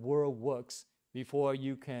the world works before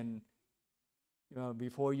you can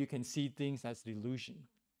see things as delusion.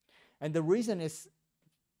 And the reason is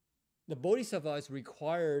the bodhisattva is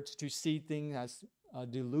required to see things as a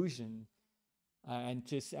delusion and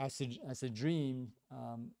just as a dream,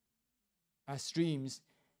 as dreams,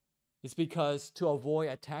 is because to avoid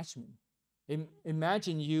attachment.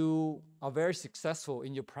 Imagine you are very successful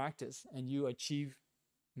in your practice and you achieve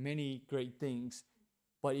many great things,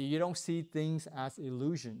 but if you don't see things as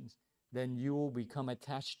illusions, then you will become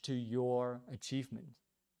attached to your achievement,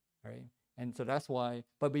 right? And so that's why,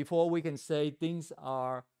 but before we can say things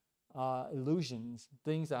are illusions,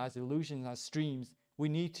 things as illusions, as streams, we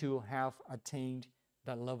need to have attained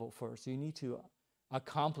that level first. You need to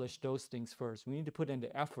accomplish those things first. We need to put in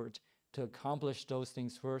the effort to accomplish those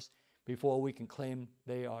things first before we can claim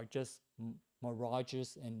they are just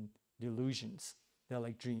mirages and delusions. They're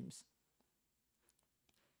like dreams.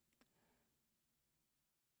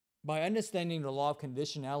 By understanding the law of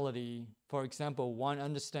conditionality, for example, one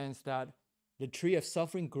understands that the tree of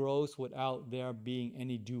suffering grows without there being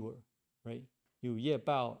any doer, right? 有业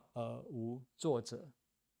报无作者,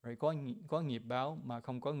 right? Có nghiệp báo mà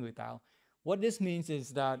không có người tạo. What this means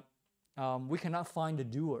is that we cannot find the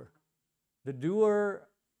doer. The doer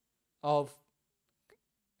of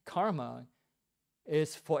karma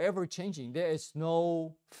is forever changing. There is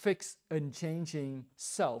no fixed, unchanging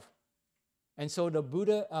self. And so the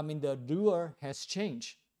doer has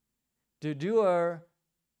changed. The doer,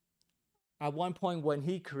 at one point when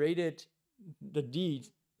he created the deed,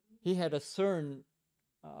 he had a certain,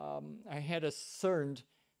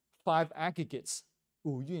 five aggregates,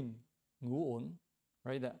 五蕴, 五蘊,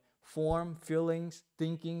 right? That form, feelings,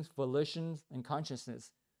 thinkings, volitions, and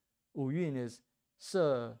consciousness. 五蕴 is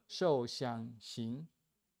色, 受, 想, 行,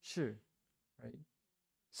 识, right?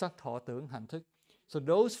 Sắc, thọ, tưởng, hành, thức. So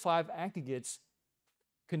those five aggregates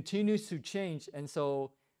continues to change. And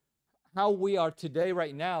so how we are today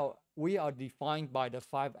right now, we are defined by the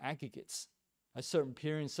five aggregates. A certain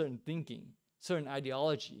period, certain thinking, certain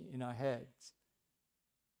ideology in our heads.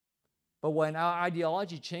 But when our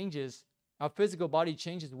ideology changes, our physical body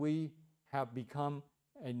changes, we have become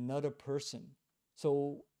another person.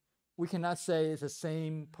 So we cannot say it's the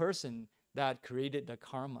same person that created the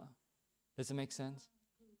karma. Does it make sense?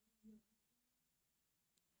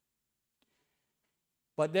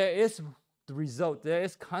 But there is the result, there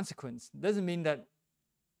is consequence. Doesn't mean that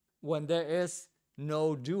when there is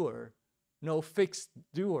no doer, no fixed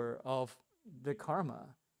doer of the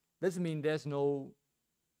karma, doesn't mean there's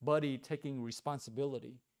nobody taking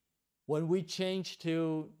responsibility. When we change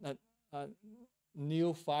to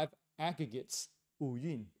new five aggregates, 五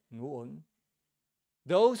蕴, ngũ uẩn,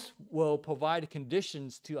 those will provide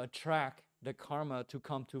conditions to attract the karma to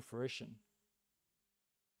come to fruition.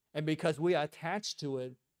 And because we are attached to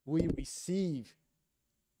it, we receive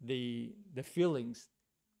the feelings,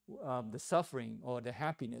 the suffering or the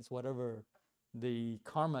happiness, whatever the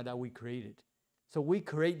karma that we created. So we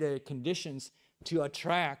create the conditions to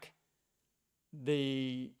attract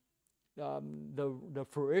the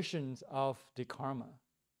fruitions of the karma.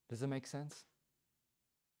 Does it make sense?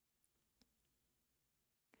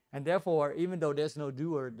 And therefore, even though there's no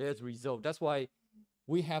doer, there's result. That's why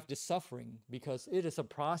we have the suffering, because it is a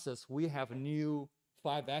process. We have new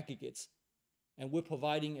 5 aggregates, and we're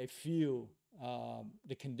providing a few,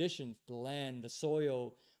 the conditions, the land, the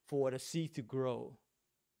soil, for the seed to grow.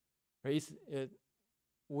 Right?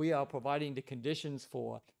 We are providing the conditions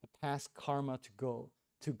for the past karma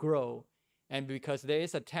to grow. And because there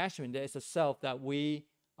is attachment, there is a self that we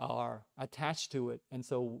are attached to it. And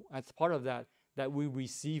so as part of that we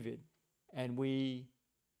receive it and we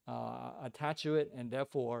attach to it, and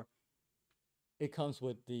therefore it comes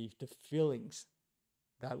with the feelings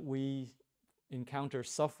that we encounter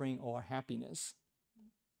suffering or happiness.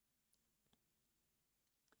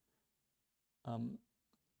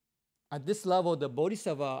 At this level, the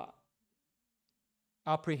Bodhisattva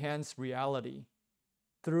apprehends reality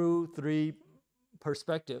through 3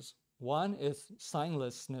 perspectives. One is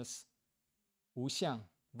signlessness, 无相,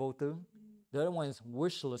 vô tướng. The other one is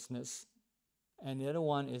wishlessness, and the other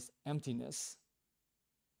one is emptiness.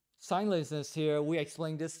 Signlessness here, we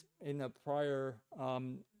explained this in the prior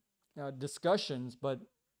discussions, but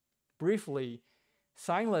briefly,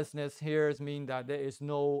 signlessness here means that there is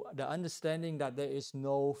the understanding that there is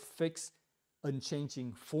no fixed,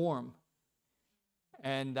 unchanging form,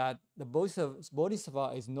 and that the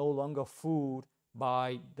Bodhisattva is no longer fooled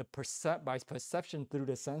by perception through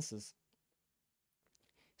the senses.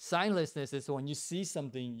 Signlessness is when you see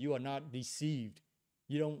something, you are not deceived.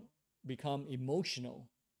 You don't become emotional.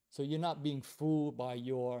 So you're not being fooled by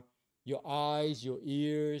your eyes, your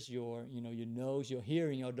ears, your nose, your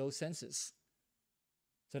hearing, or those senses.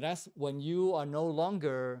 So that's when you are no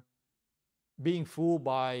longer being fooled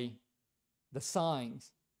by the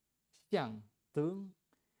signs, 相, tướng.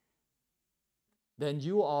 Then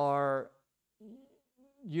you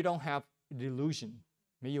don't have delusion,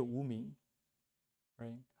 没有无明,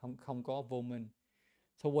 right? Không có vô minh.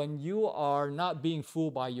 So when you are not being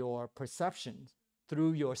fooled by your perceptions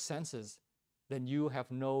through your senses, then you have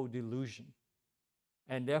no delusion.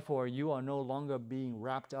 And therefore you are no longer being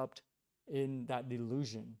wrapped up in that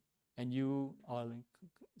delusion, and you are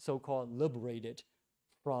so-called liberated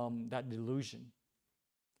from that delusion.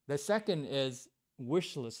 The second is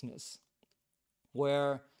wishlessness,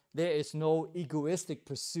 where there is no egoistic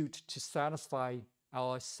pursuit to satisfy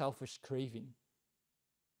our selfish craving.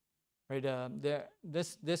 Right?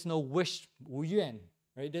 There's no wish, 无愿,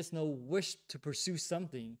 right? There's no wish to pursue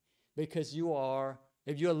something, because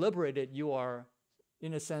if you're liberated, you are,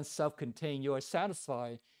 in a sense, self-contained. You are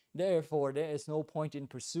satisfied. Therefore, there is no point in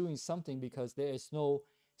pursuing something, because there is no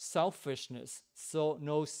selfishness, so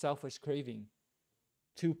no selfish craving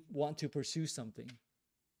to want to pursue something.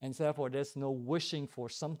 And therefore, there's no wishing for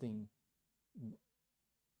something.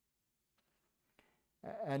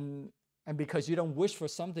 And because you don't wish for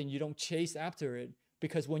something, you don't chase after it.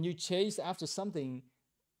 Because when you chase after something,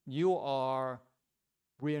 you are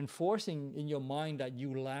reinforcing in your mind that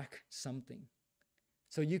you lack something.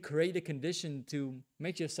 So you create a condition to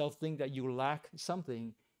make yourself think that you lack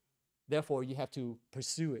something. Therefore, you have to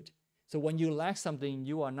pursue it. So when you lack something,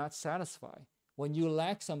 you are not satisfied. When you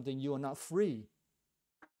lack something, you are not free.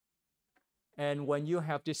 And when you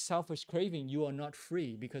have this selfish craving, you are not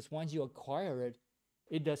free, because once you acquire it,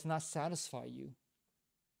 it does not satisfy you.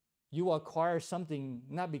 You acquire something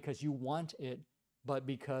not because you want it, but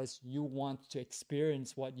because you want to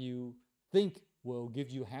experience what you think will give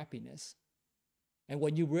you happiness. And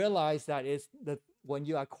when you realize that when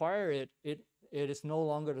you acquire it, it is no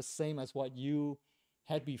longer the same as what you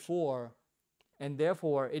had before, and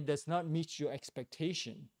therefore it does not meet your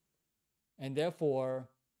expectation, and therefore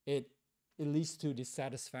it leads to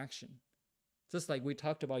dissatisfaction. Just like we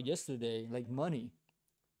talked about yesterday, like money.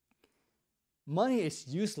 Money is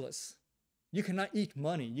useless. You cannot eat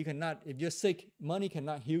money. If you're sick, money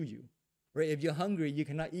cannot heal you. Right? If you're hungry, you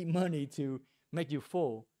cannot eat money to make you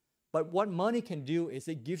full. But what money can do is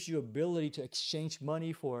it gives you ability to exchange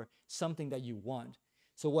money for something that you want.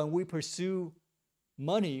 So when we pursue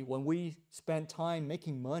money, when we spend time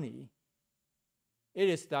making money, it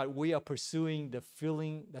is that we are pursuing the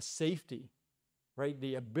feeling, the safety, right?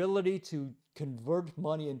 The ability to convert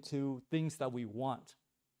money into things that we want.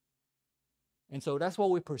 And so that's what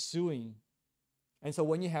we're pursuing. And so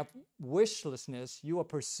when you have wishlessness, you are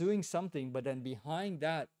pursuing something, but then behind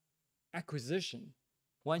that acquisition,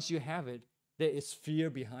 once you have it, there is fear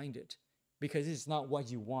behind it because it's not what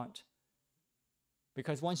you want.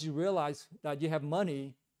 Because once you realize that you have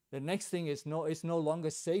money, the next thing is it's no longer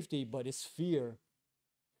safety, but it's fear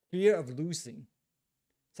of losing.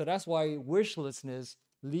 So that's why wishlessness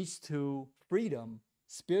leads to freedom.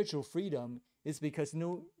 Spiritual freedom is because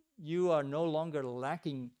you are no longer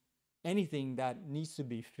lacking anything that needs to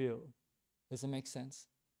be filled. Does it make sense?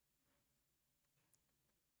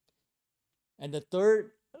 And the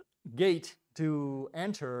third gate to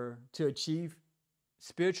enter to achieve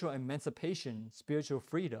spiritual emancipation, spiritual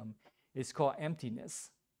freedom, is called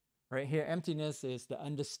emptiness. Right here, emptiness is the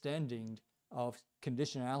understanding of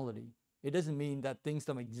conditionality. It doesn't mean that things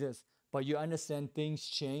don't exist, but you understand things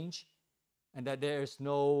change and that there is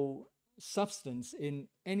no substance in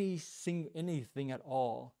anything at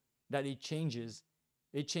all, that it changes.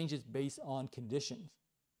 It changes based on conditions.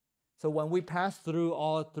 So when we pass through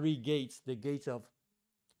all three gates, the gates of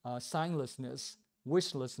signlessness,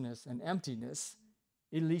 wishlessness, and emptiness,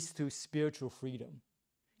 it leads to spiritual freedom.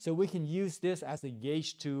 So we can use this as a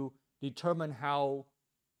gauge to determine how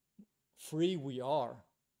free we are.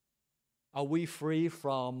 Are we free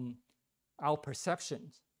from our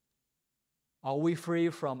perceptions? Are we free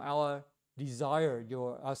from our desire,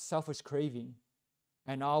 our selfish craving?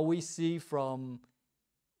 And are we free from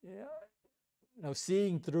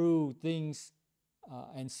seeing through things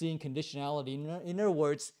and seeing conditionality? In other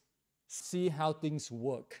words, see how things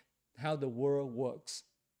work, how the world works.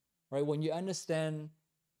 Right? When you understand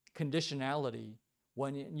conditionality,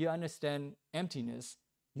 when you understand emptiness,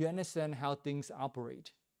 you understand how things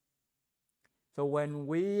operate. So when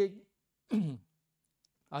we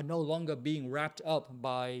are no longer being wrapped up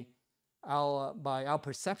by our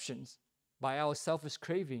perceptions, by our selfish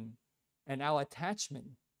craving, and our attachment,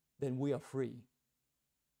 then we are free.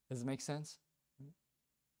 Does it make sense?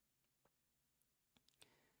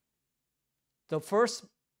 The first,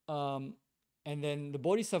 and then the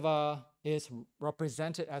Bodhisattva is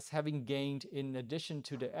represented as having gained, in addition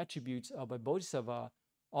to the attributes of a Bodhisattva,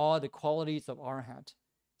 all the qualities of Arhat.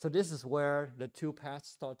 So this is where the two paths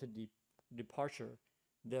start to departure.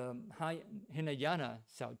 The Hinayana,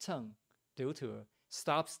 Xiao Cheng, Deuter,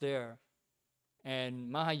 stops there. And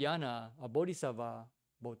Mahayana, a Bodhisattva,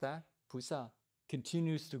 Bodha, Pusa,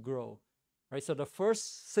 continues to grow. Right? So the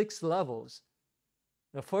first 6 levels,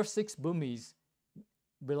 the first 6 bhumis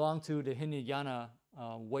belong to the Hinayana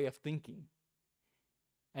way of thinking.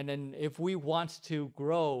 And then if we want to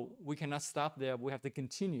grow, we cannot stop there. We have to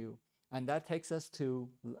continue. And that takes us to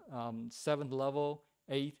 7th level,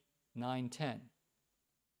 8, 9, 10.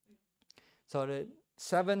 So the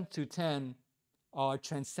 7 to 10 are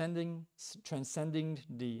transcending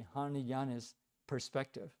the Hinayana's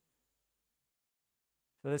perspective.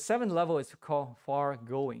 So the 7th level is called far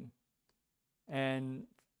going. And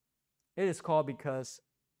it is called because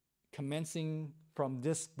commencing from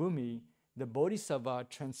this bhumi, the Bodhisattva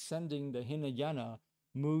transcending the Hinayana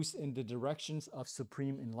moves in the directions of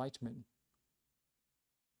supreme enlightenment.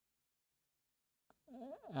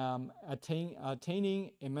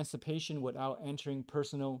 Attaining emancipation without entering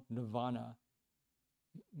personal nirvana,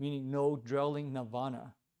 meaning no dwelling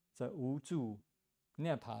nirvana. So, 无住,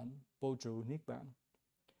 Nibbana, Bojo Nibbana.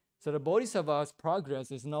 So the Bodhisattva's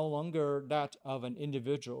progress is no longer that of an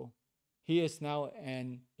individual. He is now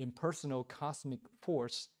an impersonal cosmic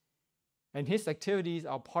force, and his activities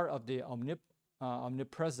are part of the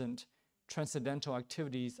omnipresent transcendental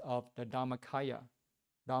activities of the Dhammakaya.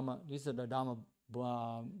 These are the Dhamma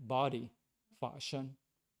body, Fa Shen,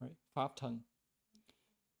 right? Fa Teng.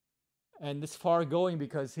 And this far going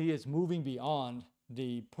because he is moving beyond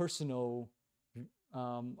the personal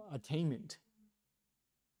attainment.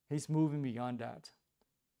 He's moving beyond that.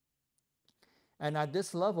 And at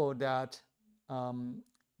this level that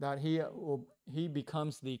he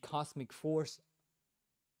becomes the cosmic force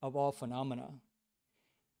of all phenomena.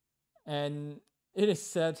 And it is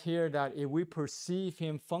said here that if we perceive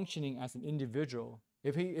him functioning as an individual,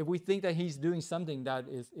 if we think that he's doing something that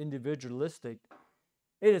is individualistic,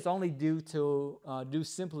 it is only due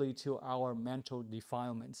simply to our mental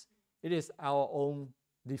defilements. It is our own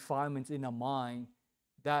defilements in our mind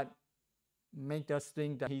that make us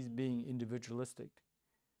think that he's being individualistic,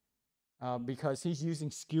 because he's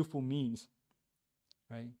using skillful means,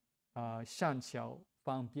 right? 善巧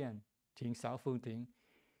方便停少不停.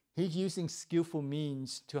 He's using skillful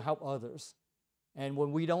means to help others. And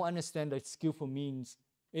when we don't understand the skillful means,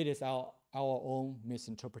 it is our own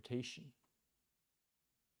misinterpretation.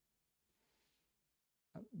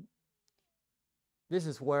 This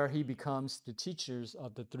is where he becomes the teachers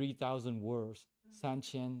of the 3,000 words, 三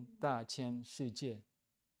千大千世界,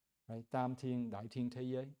 right? 当听来听天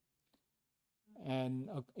耶. And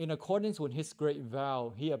in accordance with his great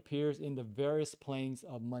vow, he appears in the various planes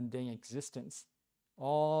of mundane existence,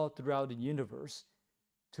 all throughout the universe,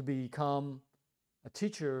 to become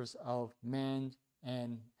teachers of man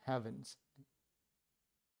and heavens,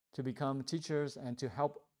 to become teachers and to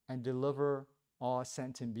help and deliver all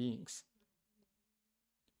sentient beings.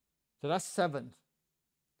 So that's 7th,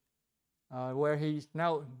 where he's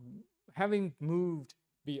now, having moved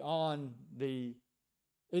beyond the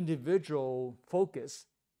individual focus,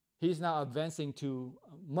 he's now advancing to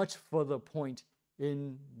a much further point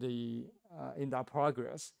in that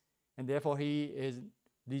progress, and therefore he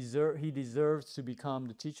deserves to become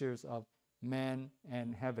the teachers of man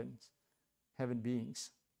and heaven beings.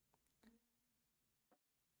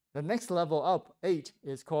 The next level up, 8,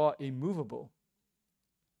 is called immovable.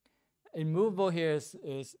 Immovable here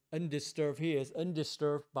is undisturbed. He is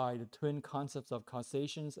undisturbed by the twin concepts of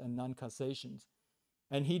causations and non-causations.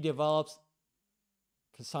 And he develops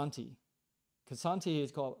Ksanti. Ksanti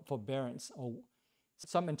is called forbearance, or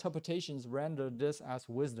some interpretations render this as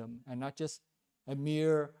wisdom, and not just a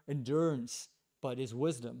mere endurance, but is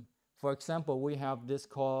wisdom. For example, we have this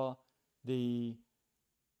called the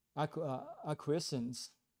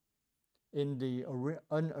acquiescence in the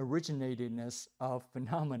unoriginatedness of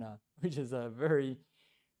phenomena, which is a very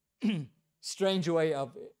strange way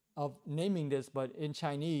of naming this, but in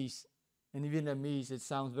Chinese and Vietnamese, it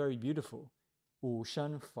sounds very beautiful. Wu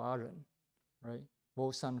shen fa ren, right?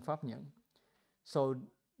 Wo san pháp nhận. So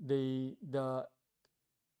the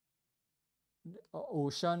Wu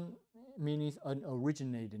shen means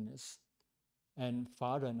unoriginatedness, and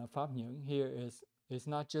fa ren, pháp nhận, here is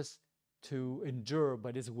not just to endure,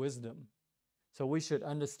 but it's wisdom. So we should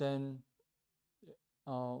understand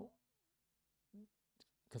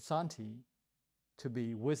Ksanti to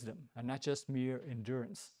be wisdom and not just mere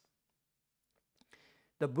endurance.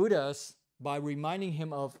 The Buddhas, by reminding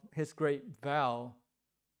him of his great vow,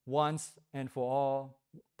 once and for all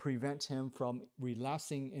prevent him from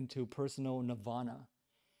relapsing into personal nirvana.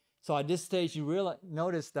 So at this stage, you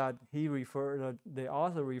notice that the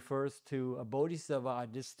author refers to a bodhisattva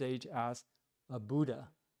at this stage as a Buddha.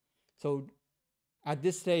 So at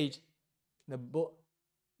this stage, the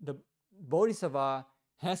bodhisattva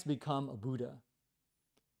has become a Buddha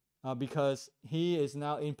because he is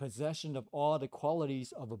now in possession of all the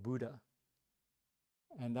qualities of a Buddha.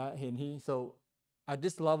 So at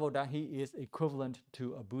this level, that he is equivalent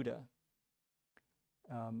to a Buddha.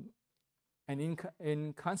 And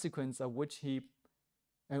in consequence of which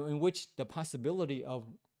in which the possibility of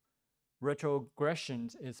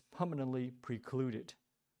retrogressions is permanently precluded,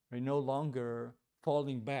 right? No longer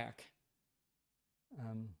falling back.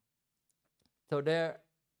 So there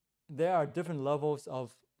are different levels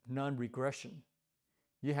of non-regression.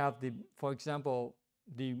 You have for example,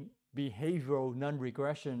 the behavioral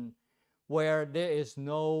non-regression, where there is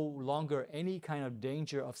no longer any kind of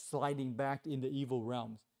danger of sliding back in the evil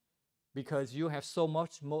realms, because you have so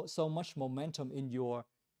much momentum in your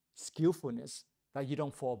skillfulness that you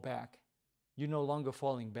don't fall back. You're no longer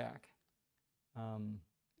falling back.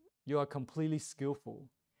 You are completely skillful.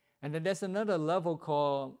 And then there's another level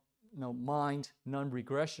called mind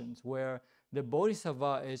non-regressions, where the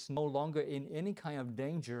bodhisattva is no longer in any kind of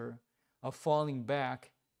danger of falling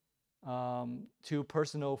back to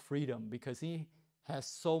personal freedom, because he has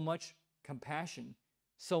so much compassion,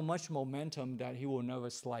 so much momentum that he will never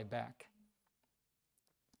slide back.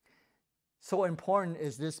 So important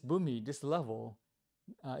is this bhumi, this level,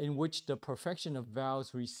 in which the perfection of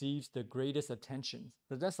vows receives the greatest attention.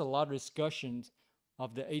 So that's a lot of discussions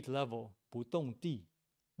of the 8th level, 不动地,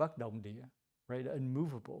 不动地, right?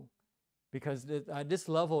 Unmovable. Because at this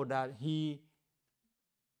level that he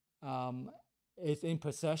is in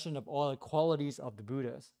possession of all the qualities of the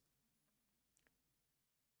Buddhas.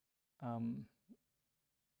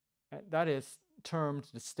 That is termed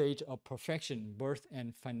the stage of perfection, birth,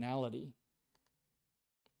 and finality.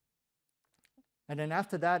 And then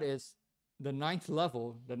after that is the 9th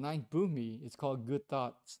level, the 9th bhumi. It's called good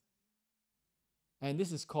thoughts. And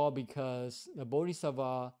this is called because the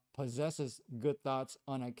bodhisattva possesses good thoughts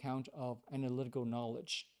on account of analytical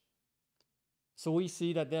knowledge. So we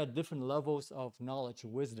see that there are different levels of knowledge,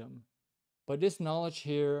 wisdom. But this knowledge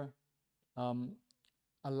here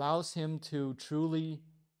allows him to truly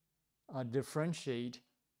differentiate,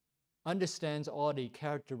 understands all the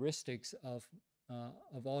characteristics of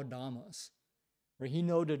all dhammas. Right? He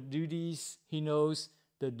knows the duties. He knows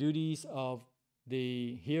the duties of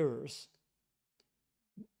the hearers.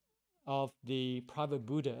 of the private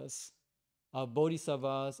Buddhas, of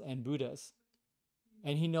Bodhisattvas and Buddhas,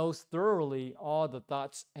 and he knows thoroughly all the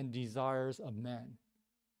thoughts and desires of man.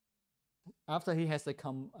 After he has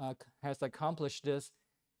accomplished this,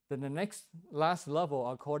 then the next last level,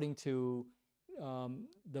 according to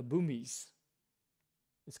the Bhumis,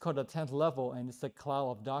 it's called the 10th level, and it's the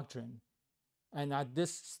cloud of doctrine. And at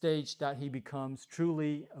this stage, that he becomes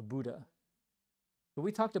truly a Buddha. So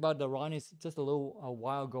we talked about the Ranis just a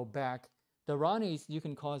while ago back. The Ranis you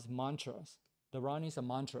can call as mantras. The Ranis are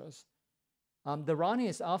mantras. The Rani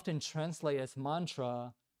is often translated as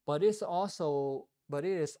mantra, but it is also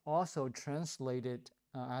translated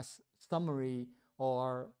as summary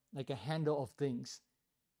or like a handle of things.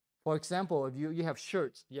 For example, if you have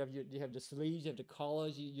shirts, you have the sleeves, you have the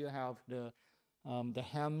collars, you have the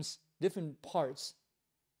hems, different parts.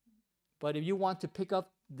 But if you want to pick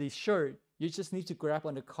up the shirt, you just need to grab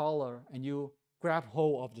on the collar and you grab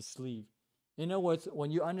hold of the sleeve. In other words,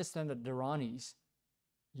 when you understand the Dharanis,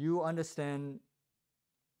 you understand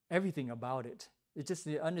everything about it. It's just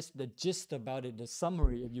the gist about it, the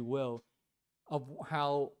summary, if you will, of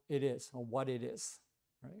how it is or what it is,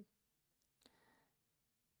 right?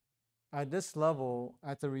 At this level,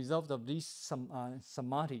 as a result of these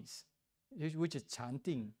samadhis, which is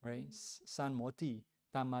chanting, right? San Moti,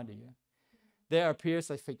 Tamadiya, there appears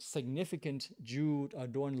a significant jeweled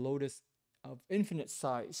adorned lotus of infinite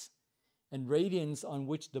size and radiance on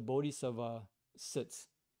which the Bodhisattva sits.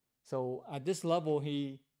 So at this level,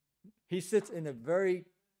 he sits in a very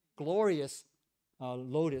glorious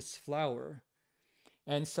lotus flower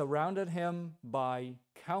and surrounded him by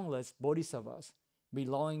countless bodhisattvas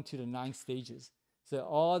belonging to the 9 stages. So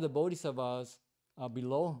all the bodhisattvas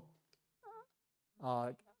below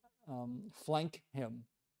flank him,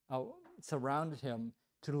 surrounded him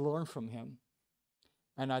to learn from him.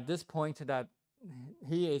 And at this point that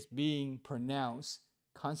he is being pronounced,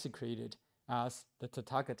 consecrated as the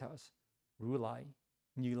Tathagatas, Rulai,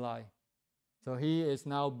 Nilai. So he is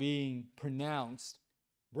now being pronounced,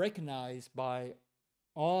 recognized by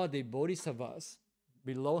all the bodhisattvas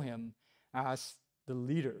below him as the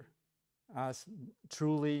leader, as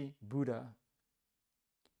truly Buddha.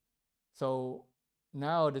 So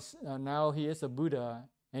now he is a Buddha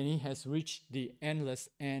and he has reached the endless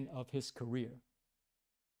end of his career.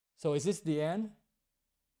 So is this the end?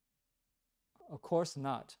 Of course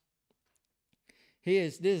not.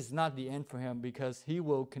 This is not the end for him, because he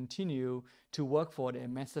will continue to work for the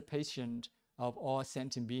emancipation of all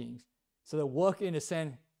sentient beings. So the work, in a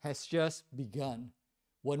sense, has just begun.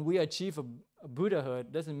 When we achieve a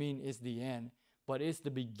Buddhahood, doesn't mean it's the end, but it's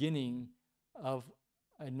the beginning of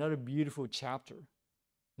another beautiful chapter.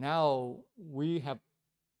 Now we have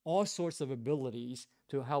all sorts of abilities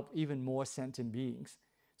to help even more sentient beings.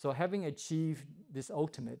 So having achieved this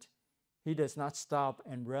ultimate, he does not stop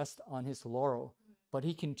and rest on his laurel, but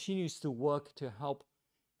he continues to work to help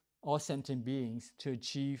all sentient beings to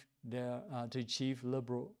achieve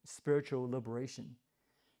spiritual liberation.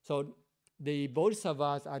 So the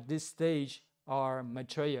bodhisattvas at this stage are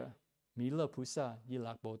Maitreya, Mila Pusa,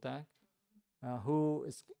 Yilak Botak, who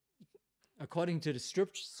is, according to the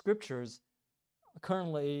scriptures,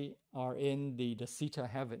 currently are in the Sita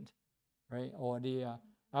heaven, right? Or the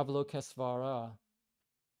Avalokitesvara,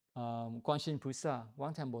 Guanshin Pusa,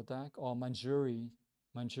 Wangtan Botak, or Manjusri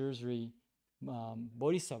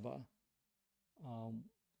Bodhisattva,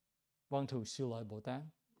 Wangtu Shulai Botak.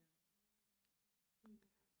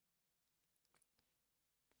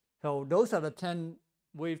 So those are the 10.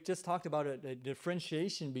 We've just talked about it, the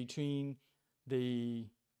differentiation between the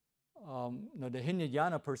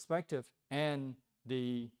Hinayana perspective and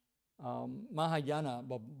the Mahayana,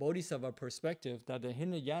 Bodhisattva perspective, that the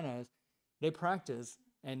Hinayanas, they practice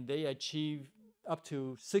and they achieve up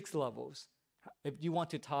to 6 levels. If you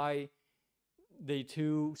want to tie the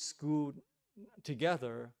two schools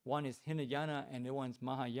together, one is Hinayana and the one is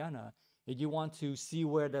Mahayana. If you want to see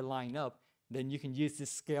where they line up, then you can use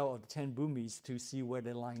this scale of the 10 bhumis to see where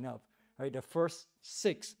they line up. Right? The first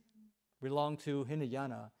 6 belong to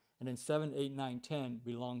Hinayana, and then 7, 8, 9, 10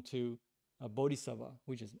 belong to Bodhisattva,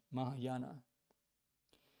 which is Mahayana.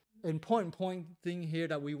 Important point thing here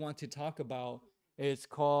that we want to talk about is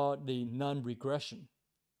called the non-regression.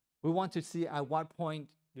 We want to see at what point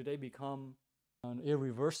do they become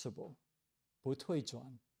irreversible. We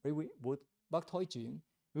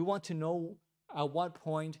want to know at what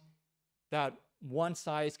point that one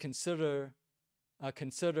side considers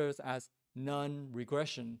as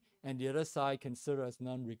non-regression and the other side considers as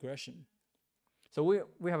non-regression. So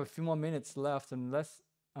we have a few more minutes left, and let's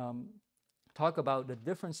talk about the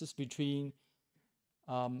differences between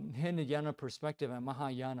Hinayana perspective and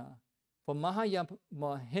Mahayana. From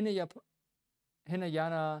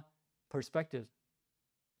Hinayana perspective,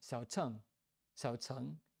 小乘,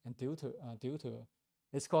 and Deuter,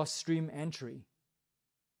 it's called stream entry.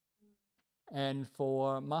 And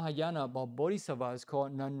for Mahayana, Bodhisattva is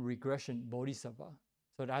called non-regression Bodhisattva.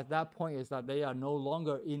 So at that point is that they are no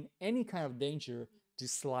longer in any kind of danger to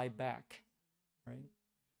slide back, right?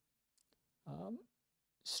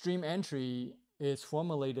 Stream entry is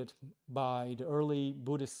formulated by the early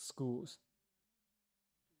Buddhist schools.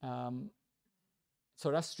 So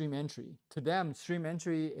that's stream entry. To them, stream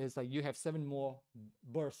entry is like you have 7 more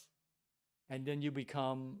births, and then you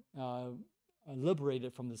become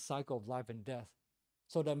liberated from the cycle of life and death.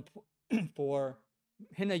 So then for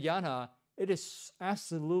Hinayana, it is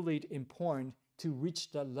absolutely important to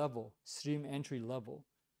reach that level, stream entry level,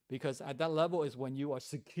 because at that level is when you are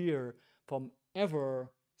secure from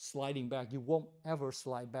ever sliding back. You won't ever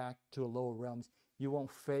slide back to the lower realms. You won't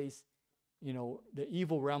face, the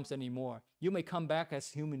evil realms anymore. You may come back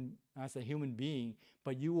as a human being,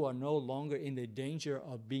 but you are no longer in the danger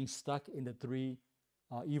of being stuck in the 3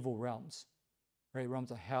 evil realms, right? Realms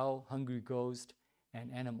of hell, hungry ghost,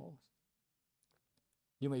 and animals.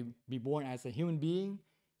 You may be born as a human being.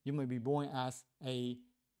 You may be born as a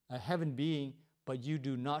heaven being, but you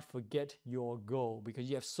do not forget your goal, because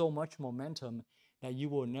you have so much momentum that you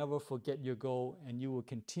will never forget your goal and you will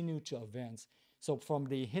continue to advance. So from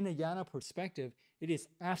the Hinayana perspective, it is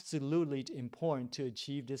absolutely important to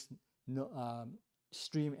achieve this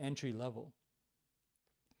stream entry level.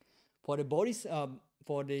 For the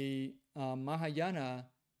Mahayana,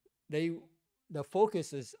 the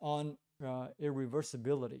focus is on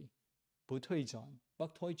irreversibility, 不退转, 不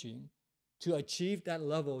退转, to achieve that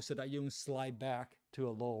level so that you don't slide back to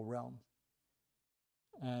a lower realm.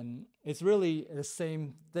 And it's really the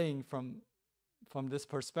same thing from this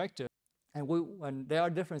perspective. And there are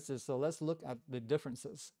differences, so let's look at the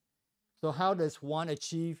differences. So how does one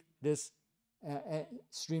achieve this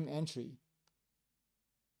stream entry?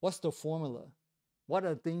 What's the formula? What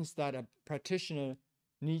are the things that a practitioner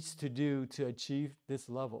needs to do to achieve this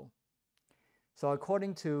level? So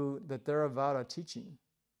according to the Theravada teaching,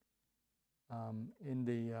 in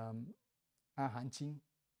the Ahan Jing,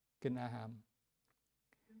 Aham,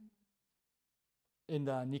 in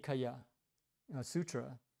the Nikaya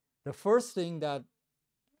Sutra, the first thing that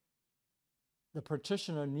the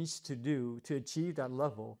practitioner needs to do to achieve that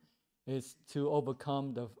level is to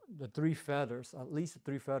overcome the 3 fetters, at least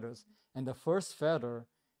 3 fetters. And the first fetter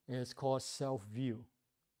is called self-view,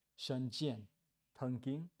 身见,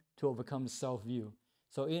 Tengking, to overcome self-view.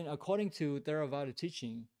 So according to Theravada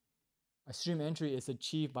teaching, a stream entry is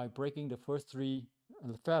achieved by breaking the first 3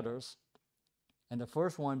 fetters, and the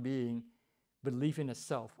first one being belief in the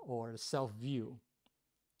self, or self-view.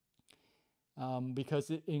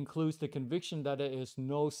 Because it includes the conviction that there is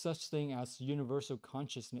no such thing as universal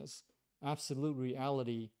consciousness, absolute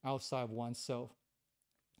reality outside of oneself.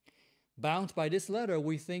 Bound by this feather,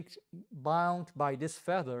 we think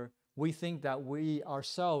that we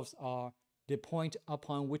ourselves are the point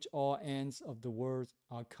upon which all ends of the world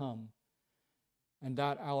are come, and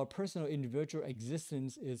that our personal individual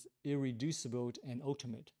existence is irreducible and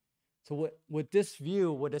ultimate. So with this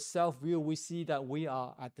view, with the self-view, we see that we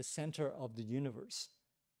are at the center of the universe.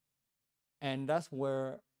 And that's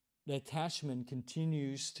where the attachment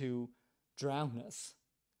continues to drown us.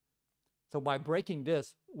 So by breaking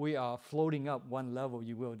this, we are floating up one level,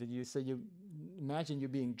 you will. Did you say imagine you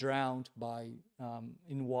being drowned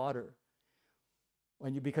in water,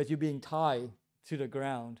 because you're being tied to the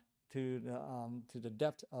ground, to the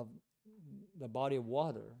depth of the body of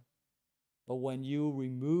water. But when you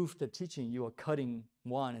remove the teaching, you are cutting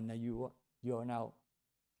one, and then you are now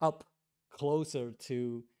up closer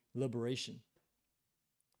to liberation.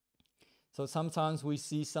 So sometimes we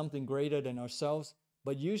see something greater than ourselves,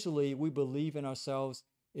 but usually we believe in ourselves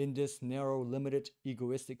in this narrow, limited,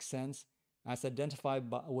 egoistic sense, as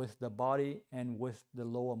identified with the body and with the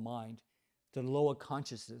lower mind, the lower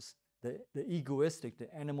consciousness, the egoistic,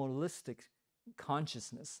 the animalistic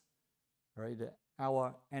consciousness, right?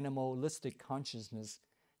 Our animalistic consciousness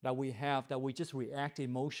that we have, that we just react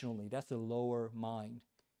emotionally. That's the lower mind.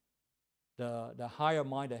 The higher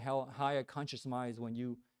mind, the higher conscious mind, is when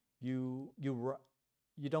you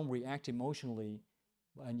don't react emotionally,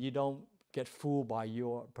 and you don't get fooled by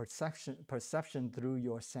your perception through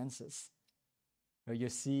your senses. You're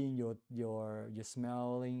seeing, you're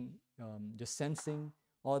smelling, you're sensing,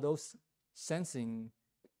 all those sensing.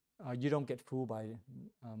 You don't get fooled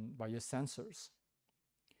by your sensors.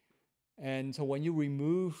 And so when you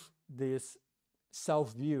remove this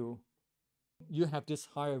self-view, you have this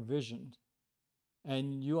higher vision.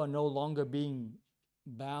 and you are no longer being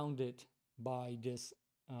bounded by this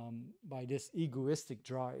egoistic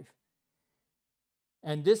drive.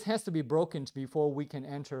 And this has to be broken before we can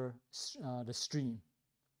enter the stream.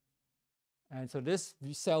 And so this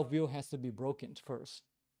self-view has to be broken first.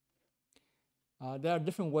 There are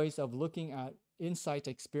different ways of looking at insight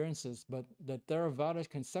experiences, but the Theravada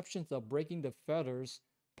conceptions of breaking the fetters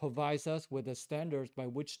provides us with the standards by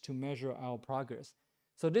which to measure our progress.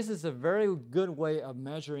 So this is a very good way of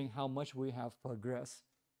measuring how much we have progressed.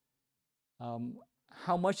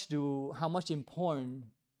 How much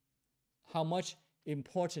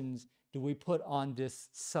importance do we put on this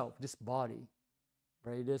self, this body,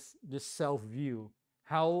 right? This self view.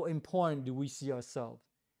 How important do we see ourselves?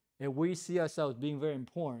 If we see ourselves being very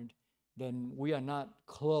important, then we are not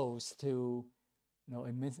close to,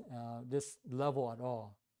 this level at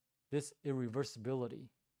all. This irreversibility,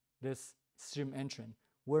 this stream entrance.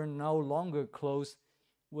 We're no longer close.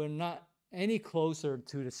 We're not any closer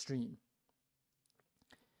to the stream.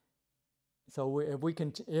 So if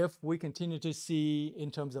we continue to see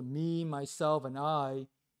in terms of me, myself, and I,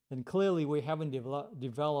 then clearly we haven't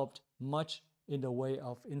developed much in the way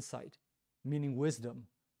of insight, meaning wisdom.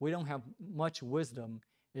 We don't have much wisdom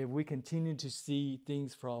if we continue to see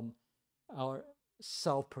things from our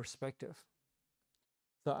self perspective.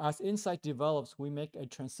 So as insight develops, we make a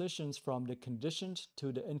transition from the conditioned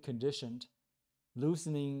to the unconditioned,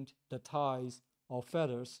 loosening the ties or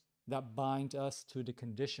fetters that bind us to the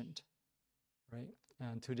conditioned, right?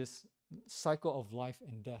 And to this cycle of life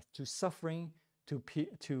and death, to suffering, to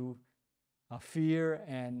fear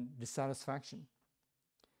and dissatisfaction.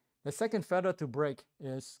 The second fetter to break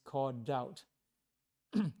is called doubt,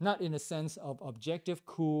 not in the sense of objective,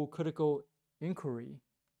 cool, critical inquiry,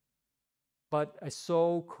 but a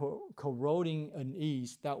soul corroding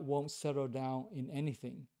unease that won't settle down in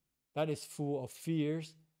anything, that is full of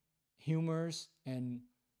fears, humors, and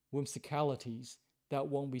whimsicalities that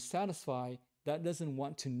won't be satisfied, that doesn't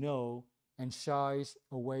want to know and shies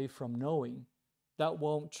away from knowing, that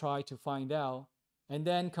won't try to find out, and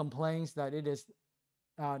then complains that it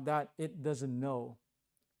doesn't know.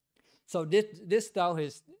 So this doubt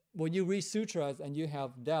is, when you read sutras and you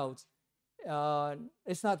have doubts,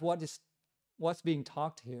 it's not what's being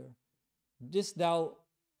taught here. This doubt,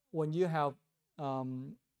 when you have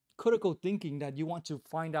critical thinking that you want to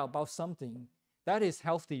find out about something, that is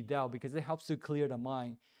healthy doubt because it helps to clear the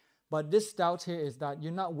mind. But this doubt here is that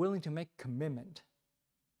you're not willing to make commitment.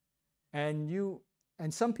 And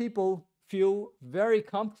some people feel very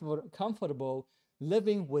comfortable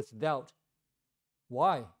living with doubt.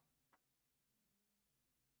 Why?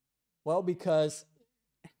 Well, because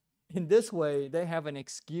in this way, they have an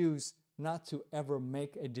excuse not to ever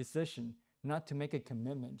make a decision, not to make a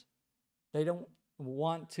commitment. They don't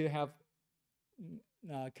want to have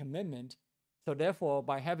commitment. So therefore,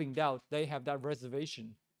 by having doubt, they have that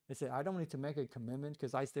reservation. They say, I don't need to make a commitment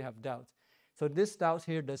because I still have doubts. So this doubt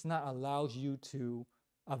here does not allow you to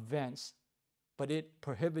advance, but it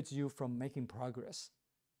prohibits you from making progress.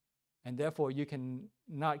 And therefore, you can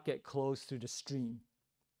not get close to the stream,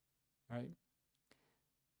 right?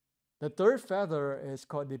 The third feather is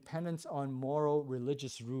called dependence on moral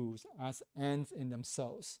religious rules as ends in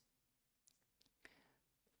themselves.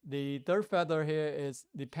 The third feather here is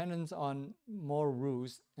dependence on moral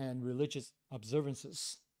rules and religious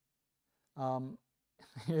observances.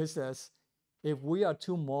 Here it says, if we are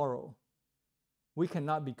too moral, we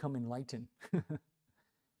cannot become enlightened.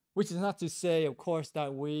 Which is not to say, of course,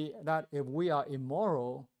 that if we are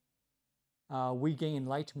immoral, we gain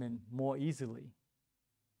enlightenment more easily.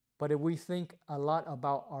 But if we think a lot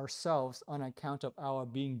about ourselves on account of our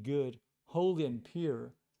being good, holy, and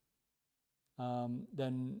pure,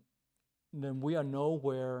 then we are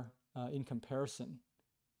nowhere in comparison.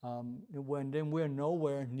 Then we are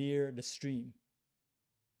nowhere near the stream.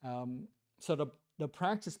 So the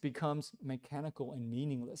practice becomes mechanical and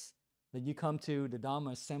meaningless. That you come to the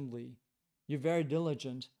Dharma assembly, you're very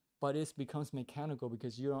diligent, but it becomes mechanical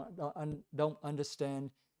because you don't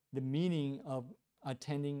understand the meaning of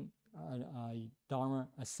attending a Dharma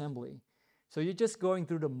assembly. So you're just going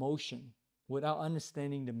through the motion without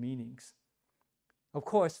understanding the meanings. Of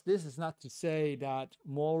course, this is not to say that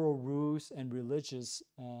moral rules and religious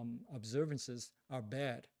observances are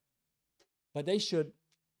bad, but they should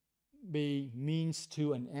be means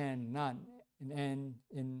to an end, not an end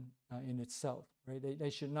in itself, right? They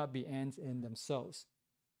should not be ends in themselves.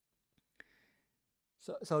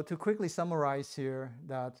 So to quickly summarize here,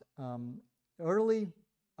 that early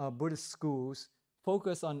Buddhist schools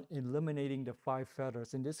focus on eliminating the 5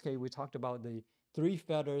 fetters. In this case, we talked about the 3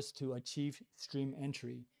 fetters to achieve stream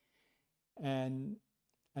entry. and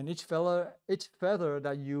each feather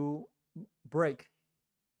that you break,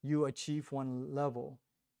 you achieve one level.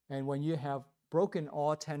 And when you have broken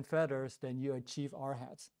all 10 feathers, then you achieve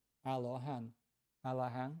arhat, alahan,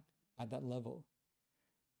 at that level.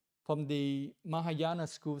 From the Mahayana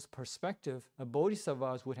school's perspective, a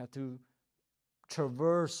bodhisattva would have to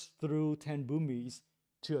traverse through 10 bhumis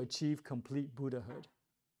to achieve complete Buddhahood.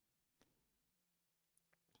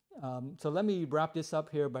 So let me wrap this up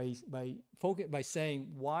here by saying,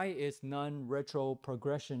 why is non-retro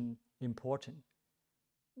progression important?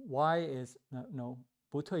 Why is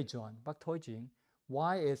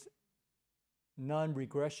why is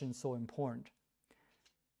non-regression so important?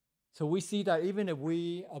 So we see that even if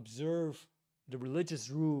we observe the religious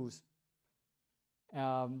rules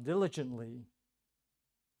diligently,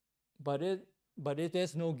 but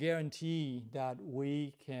there's no guarantee that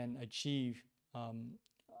we can achieve a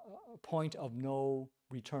point of no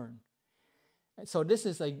return. So this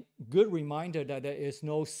is a good reminder that there is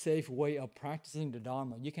no safe way of practicing the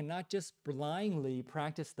Dharma. You cannot just blindly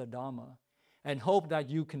practice the Dharma and hope that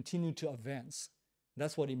you continue to advance.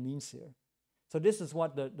 That's what it means here. So this is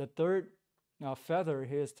what the third feather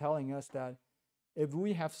here is telling us, that if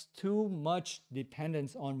we have too much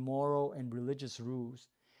dependence on moral and religious rules,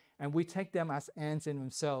 and we take them as ends in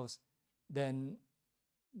themselves, then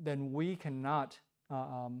we cannot,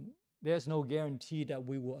 there's no guarantee that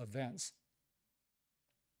we will advance.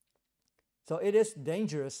 So it is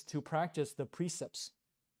dangerous to practice the precepts,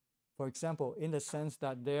 for example, in the sense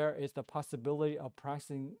that there is the possibility of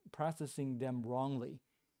practicing them wrongly.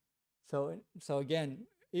 So again,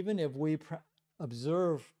 even if we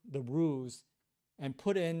observe the rules and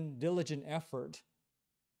put in diligent effort,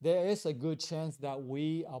 there is a good chance that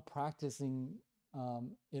we are practicing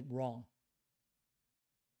it wrong.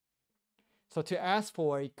 So to ask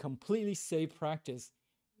for a completely safe practice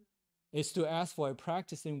is to ask for a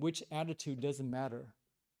practice in which attitude doesn't matter,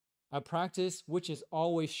 a practice which is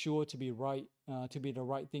always sure to be right, to be the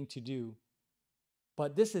right thing to do.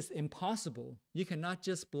 But this is impossible. You cannot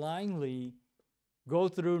just blindly go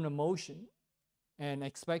through the motion and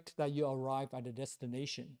expect that you arrive at a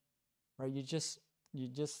destination, right? You just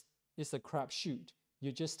it's a crapshoot.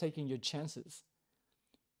 You're just taking your chances.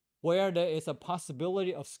 Where there is a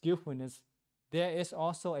possibility of skillfulness, there is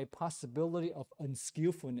also a possibility of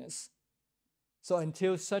unskillfulness. So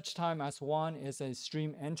until such time as one is a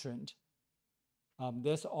stream entrant,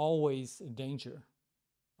 there's always a danger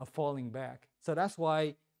of falling back. So that's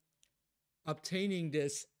why obtaining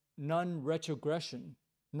this non-regression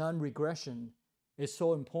is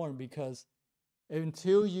so important, because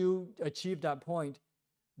until you achieve that point,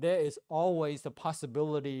 there is always the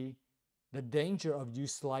possibility, the danger of you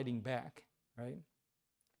sliding back, right?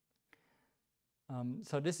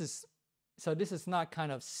 So this is not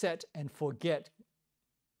kind of set and forget,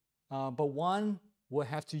 but one will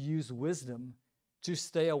have to use wisdom to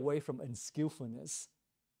stay away from unskillfulness,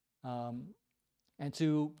 and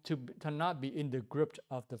to not be in the grip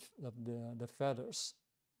of the feathers.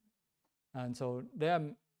 And so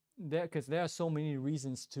because there are so many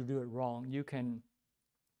reasons to do it wrong. You can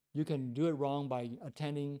do it wrong by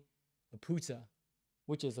attending a puja,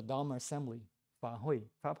 which is a Dharma assembly, Pháp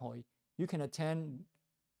hội. You can attend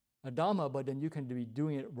a Dharma, but then you can be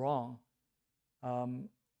doing it wrong.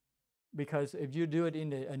 Because if you do it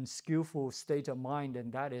in an unskillful state of mind,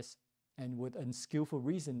 then and with unskillful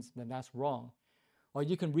reasons, then that's wrong. Or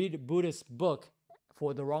you can read a Buddhist book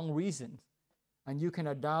for the wrong reasons, and you can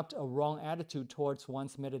adopt a wrong attitude towards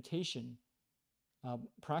one's meditation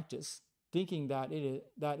practice, thinking that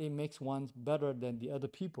it makes one better than the other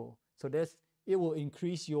people. So it will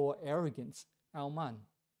increase your arrogance, ao-man.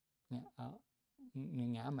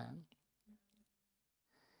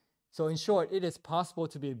 So in short, it is possible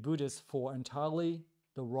to be a Buddhist for entirely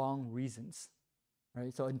the wrong reasons,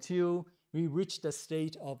 right? So until we reach the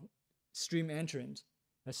state of stream entrance,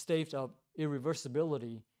 a state of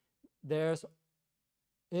irreversibility, there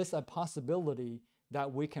is a possibility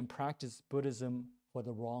that we can practice Buddhism for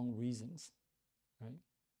the wrong reasons, right?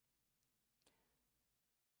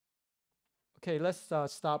 Okay, let's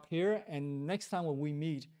stop here. And next time when we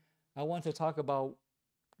meet, I want to talk about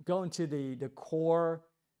going to the core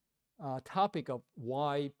topic of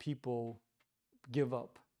why people give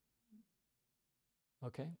up.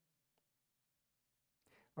 Okay?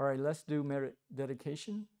 All right, let's do merit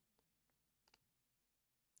dedication.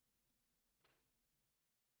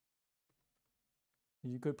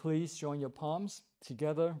 You could please join your palms.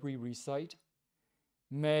 Together we recite.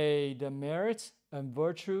 May the merits and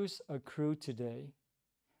virtues accrue today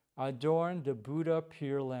adorn the Buddha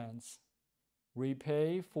Pure Lands,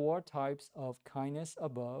 repay 4 types of kindness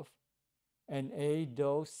above, and aid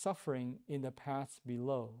those suffering in the paths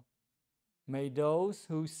below. May those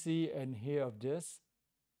who see and hear of this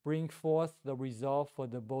bring forth the resolve for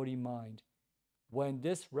the Bodhi mind. When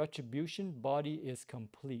this retribution body is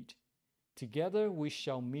complete, together we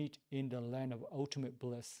shall meet in the land of ultimate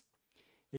bliss.